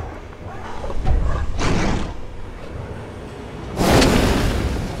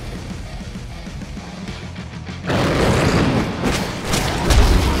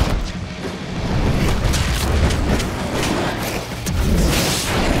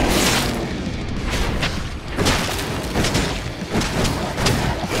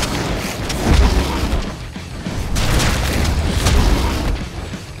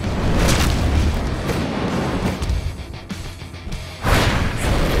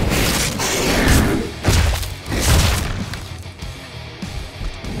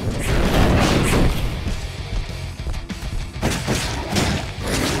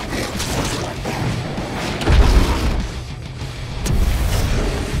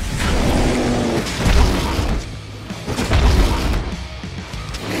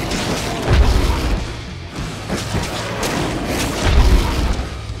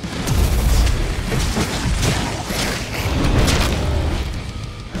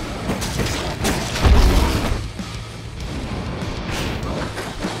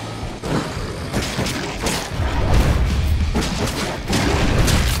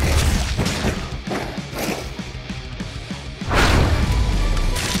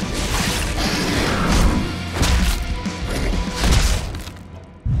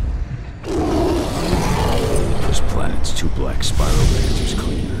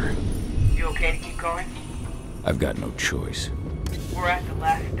 I've got no choice. We're at the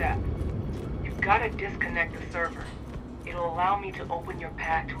last step. You've got to disconnect the server. It'll allow me to open your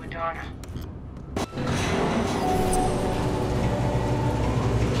path to Adana.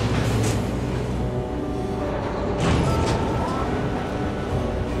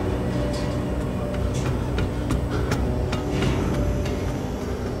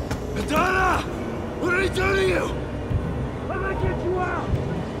 Adana! What did he do to you? I'm gonna get you out!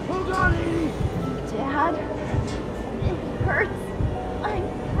 Hold on, Edie! Dad? It hurts. I'm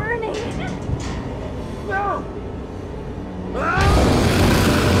burning. No!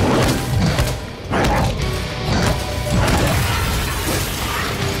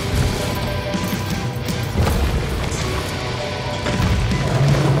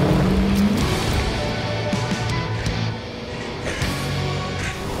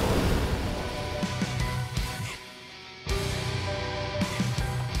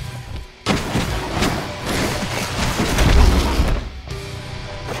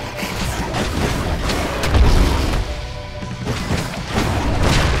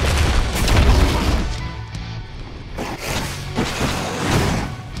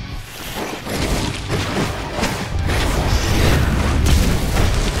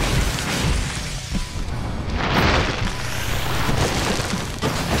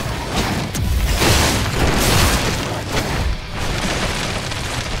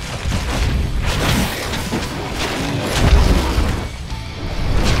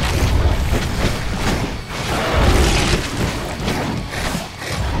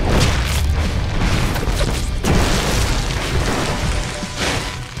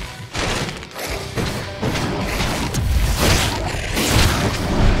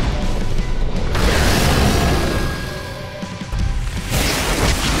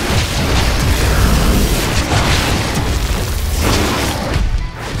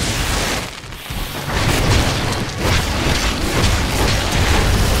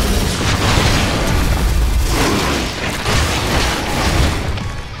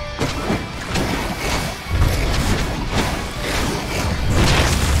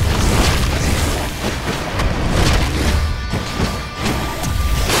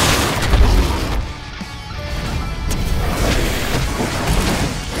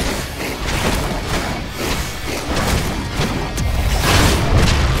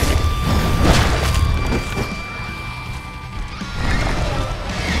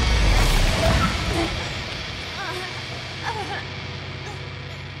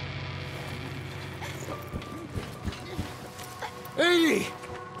 Edie!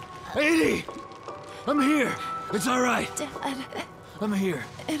 Edie! I'm here! It's alright! Dad. I'm here.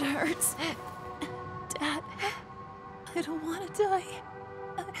 It hurts. Dad, I don't want to die.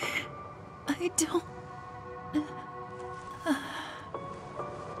 I don't...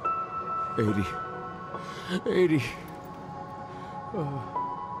 Edie. Edie.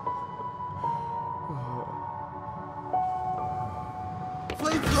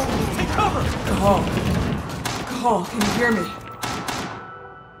 Flamethrower! Take cover! Cahal. Cahal, can you hear me?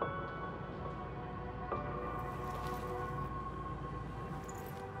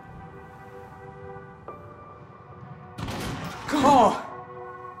 Cahal!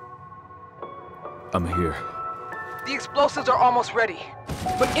 I'm here. The explosives are almost ready.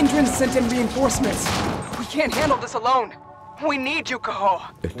 But Indran sent in reinforcements. We can't handle this alone. We need you, Cahal.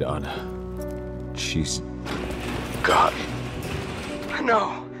 Adana. She's... gone.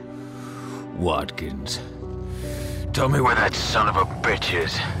 No. Watkins. Tell me where that son of a bitch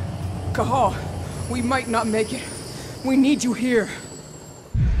is. Cahal, we might not make it. We need you here.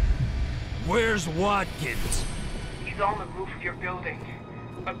 Where's Watkins? He's on the roof of your building.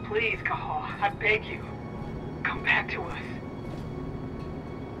 But please, Cahal, I beg you, come back to us.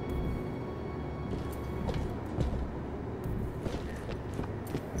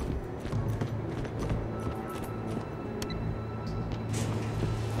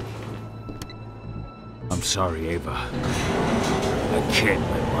 I'm sorry, Ava. I can't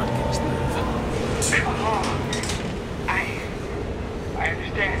let Watkins live. Cahal, I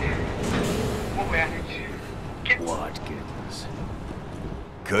understand. We'll manage. Get Watkins.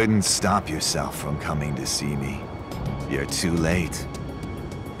 Couldn't stop yourself from coming to see me. You're too late.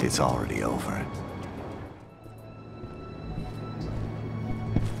 It's already over.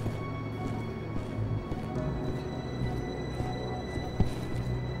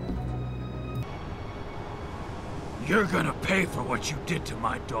 You're gonna pay for what you did to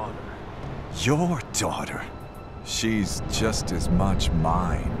my daughter. Your daughter? She's just as much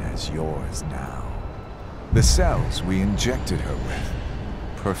mine as yours now. The cells we injected her with,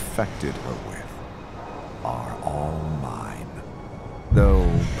 perfected her with, are all mine. Though,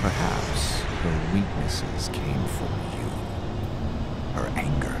 perhaps, her weaknesses came from you. Her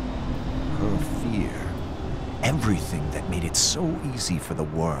anger, her fear, everything that made it so easy for the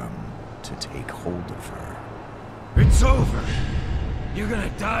worm to take hold of her. It's over. You're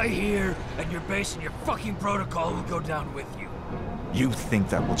gonna die here, and your base and your fucking protocol will go down with you. You think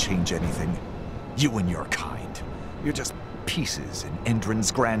that will change anything? You and your kind. You're just pieces in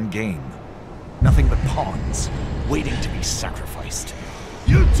Endron's grand game. Nothing but pawns, waiting to be sacrificed.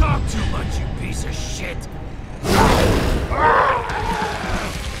 You talk too much, you piece of shit!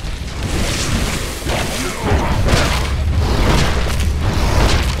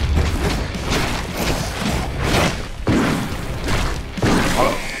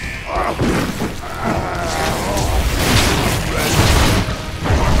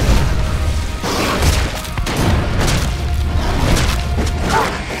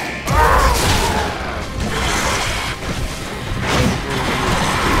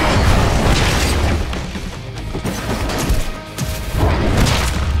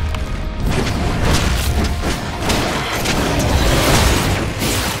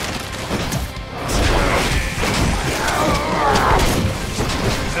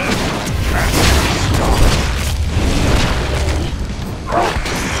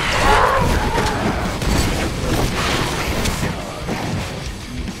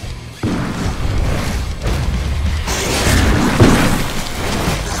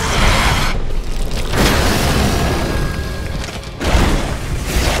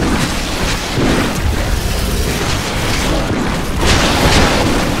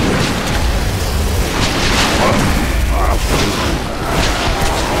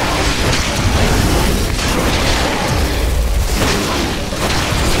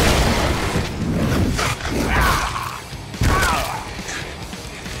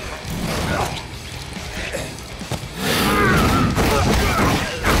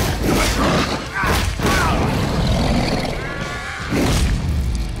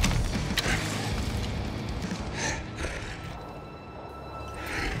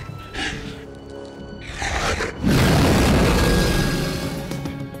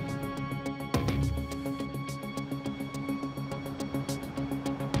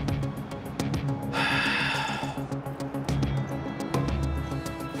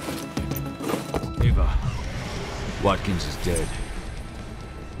 Watkins is dead.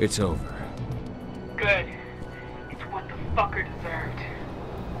 It's over. Good. It's what the fucker deserved.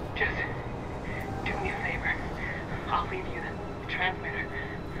 Just do me a favor. I'll leave you the transmitter.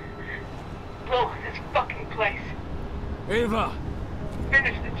 Blow this fucking place. Ava!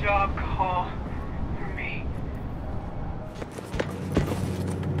 Finish the job, Call. For me.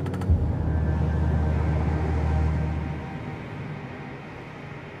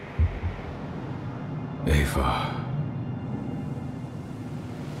 Ava.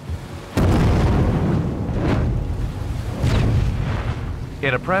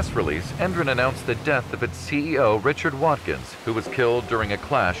 In a press release, Endron announced the death of its CEO, Richard Watkins, who was killed during a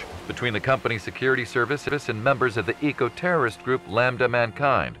clash between the company's security service and members of the eco-terrorist group Lambda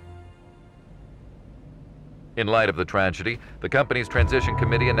Mankind. In light of the tragedy, the company's transition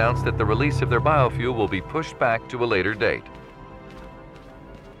committee announced that the release of their biofuel will be pushed back to a later date.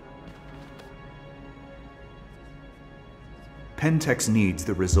 Pentex needs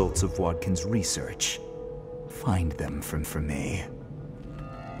the results of Watkins' research. Find them for me.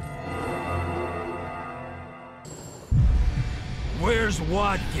 Where's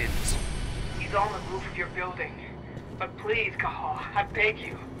Watkins? He's on the roof of your building. But please, Cahal, I beg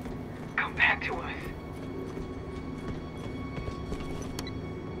you, come back to us.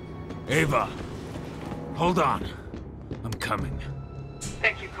 Ava, hold on. I'm coming.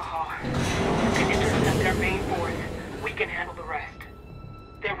 Thank you, Cahal. You can intercept their main force. We can handle the rest.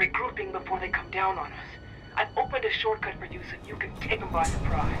 They're regrouping before they come down on us. I've opened a shortcut for you so you can take them by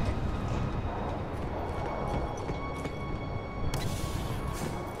surprise.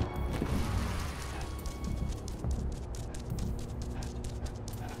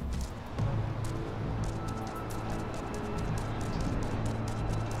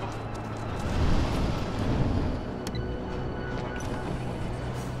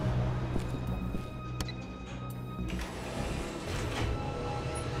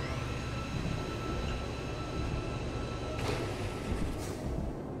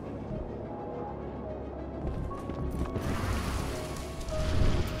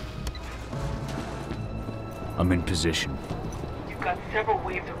 I'm in position. You've got several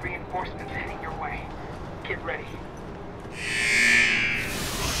waves of reinforcements heading your way. Get ready.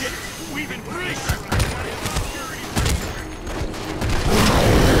 Shit! We've been breached!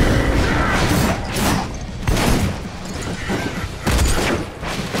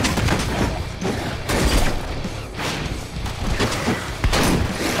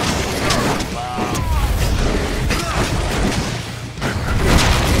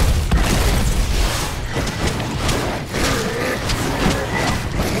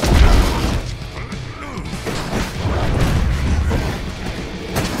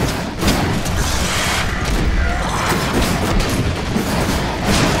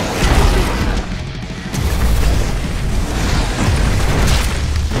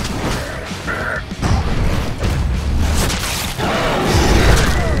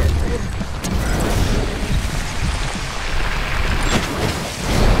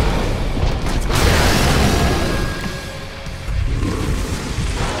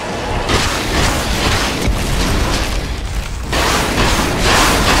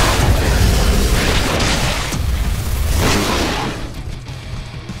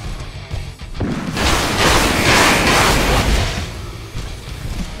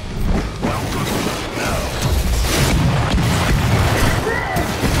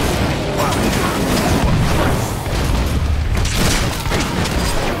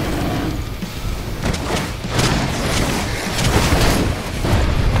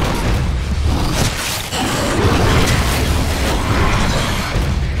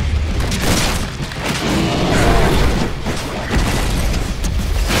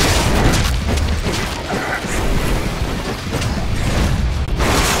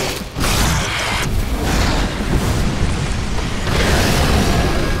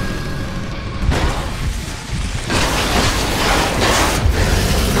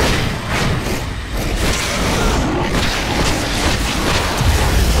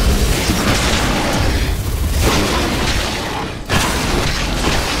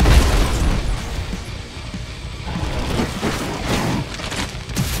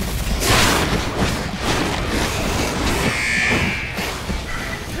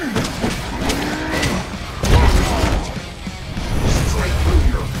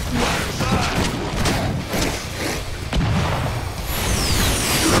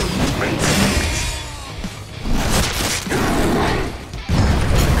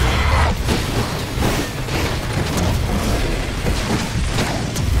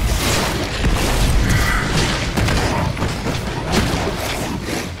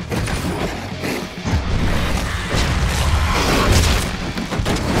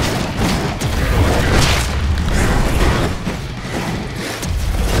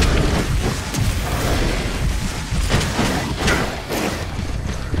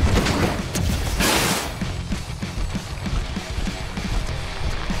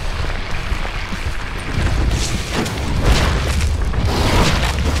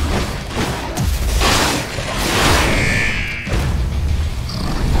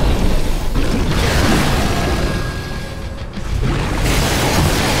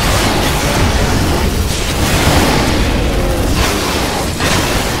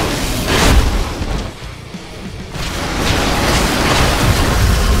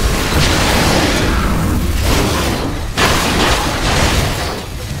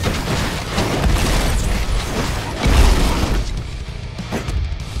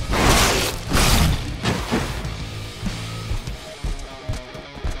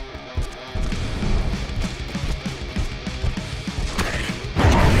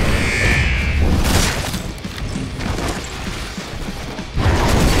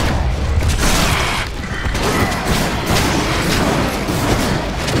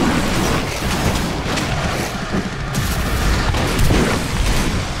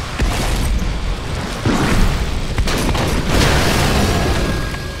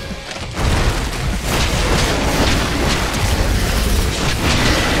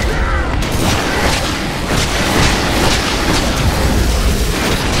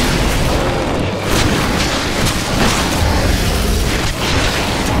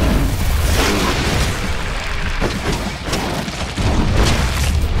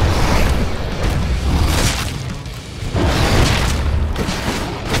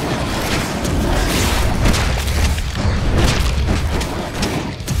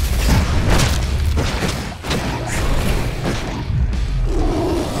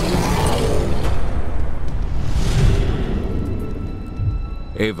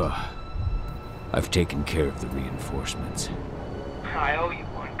 Ava, I've taken care of the reinforcements. I owe you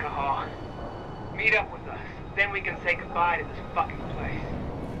one, Cahal. Meet up with us, then we can say goodbye to this fucking place.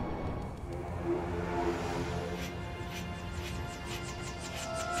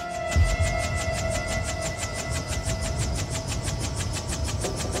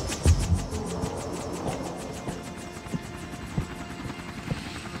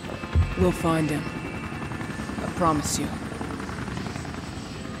 We'll find him. I promise you.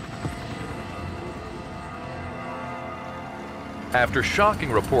 After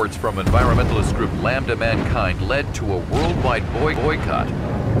shocking reports from environmentalist group Lambda Mankind led to a worldwide boycott,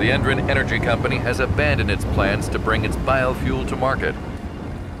 the Endron Energy Company has abandoned its plans to bring its biofuel to market.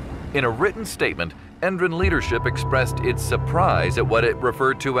 In a written statement, Endron leadership expressed its surprise at what it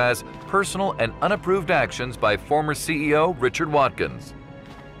referred to as personal and unapproved actions by former CEO Richard Watkins.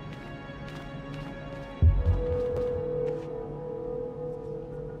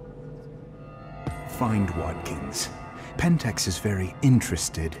 Find Watkins. Pentex is very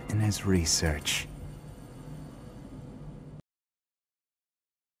interested in his research.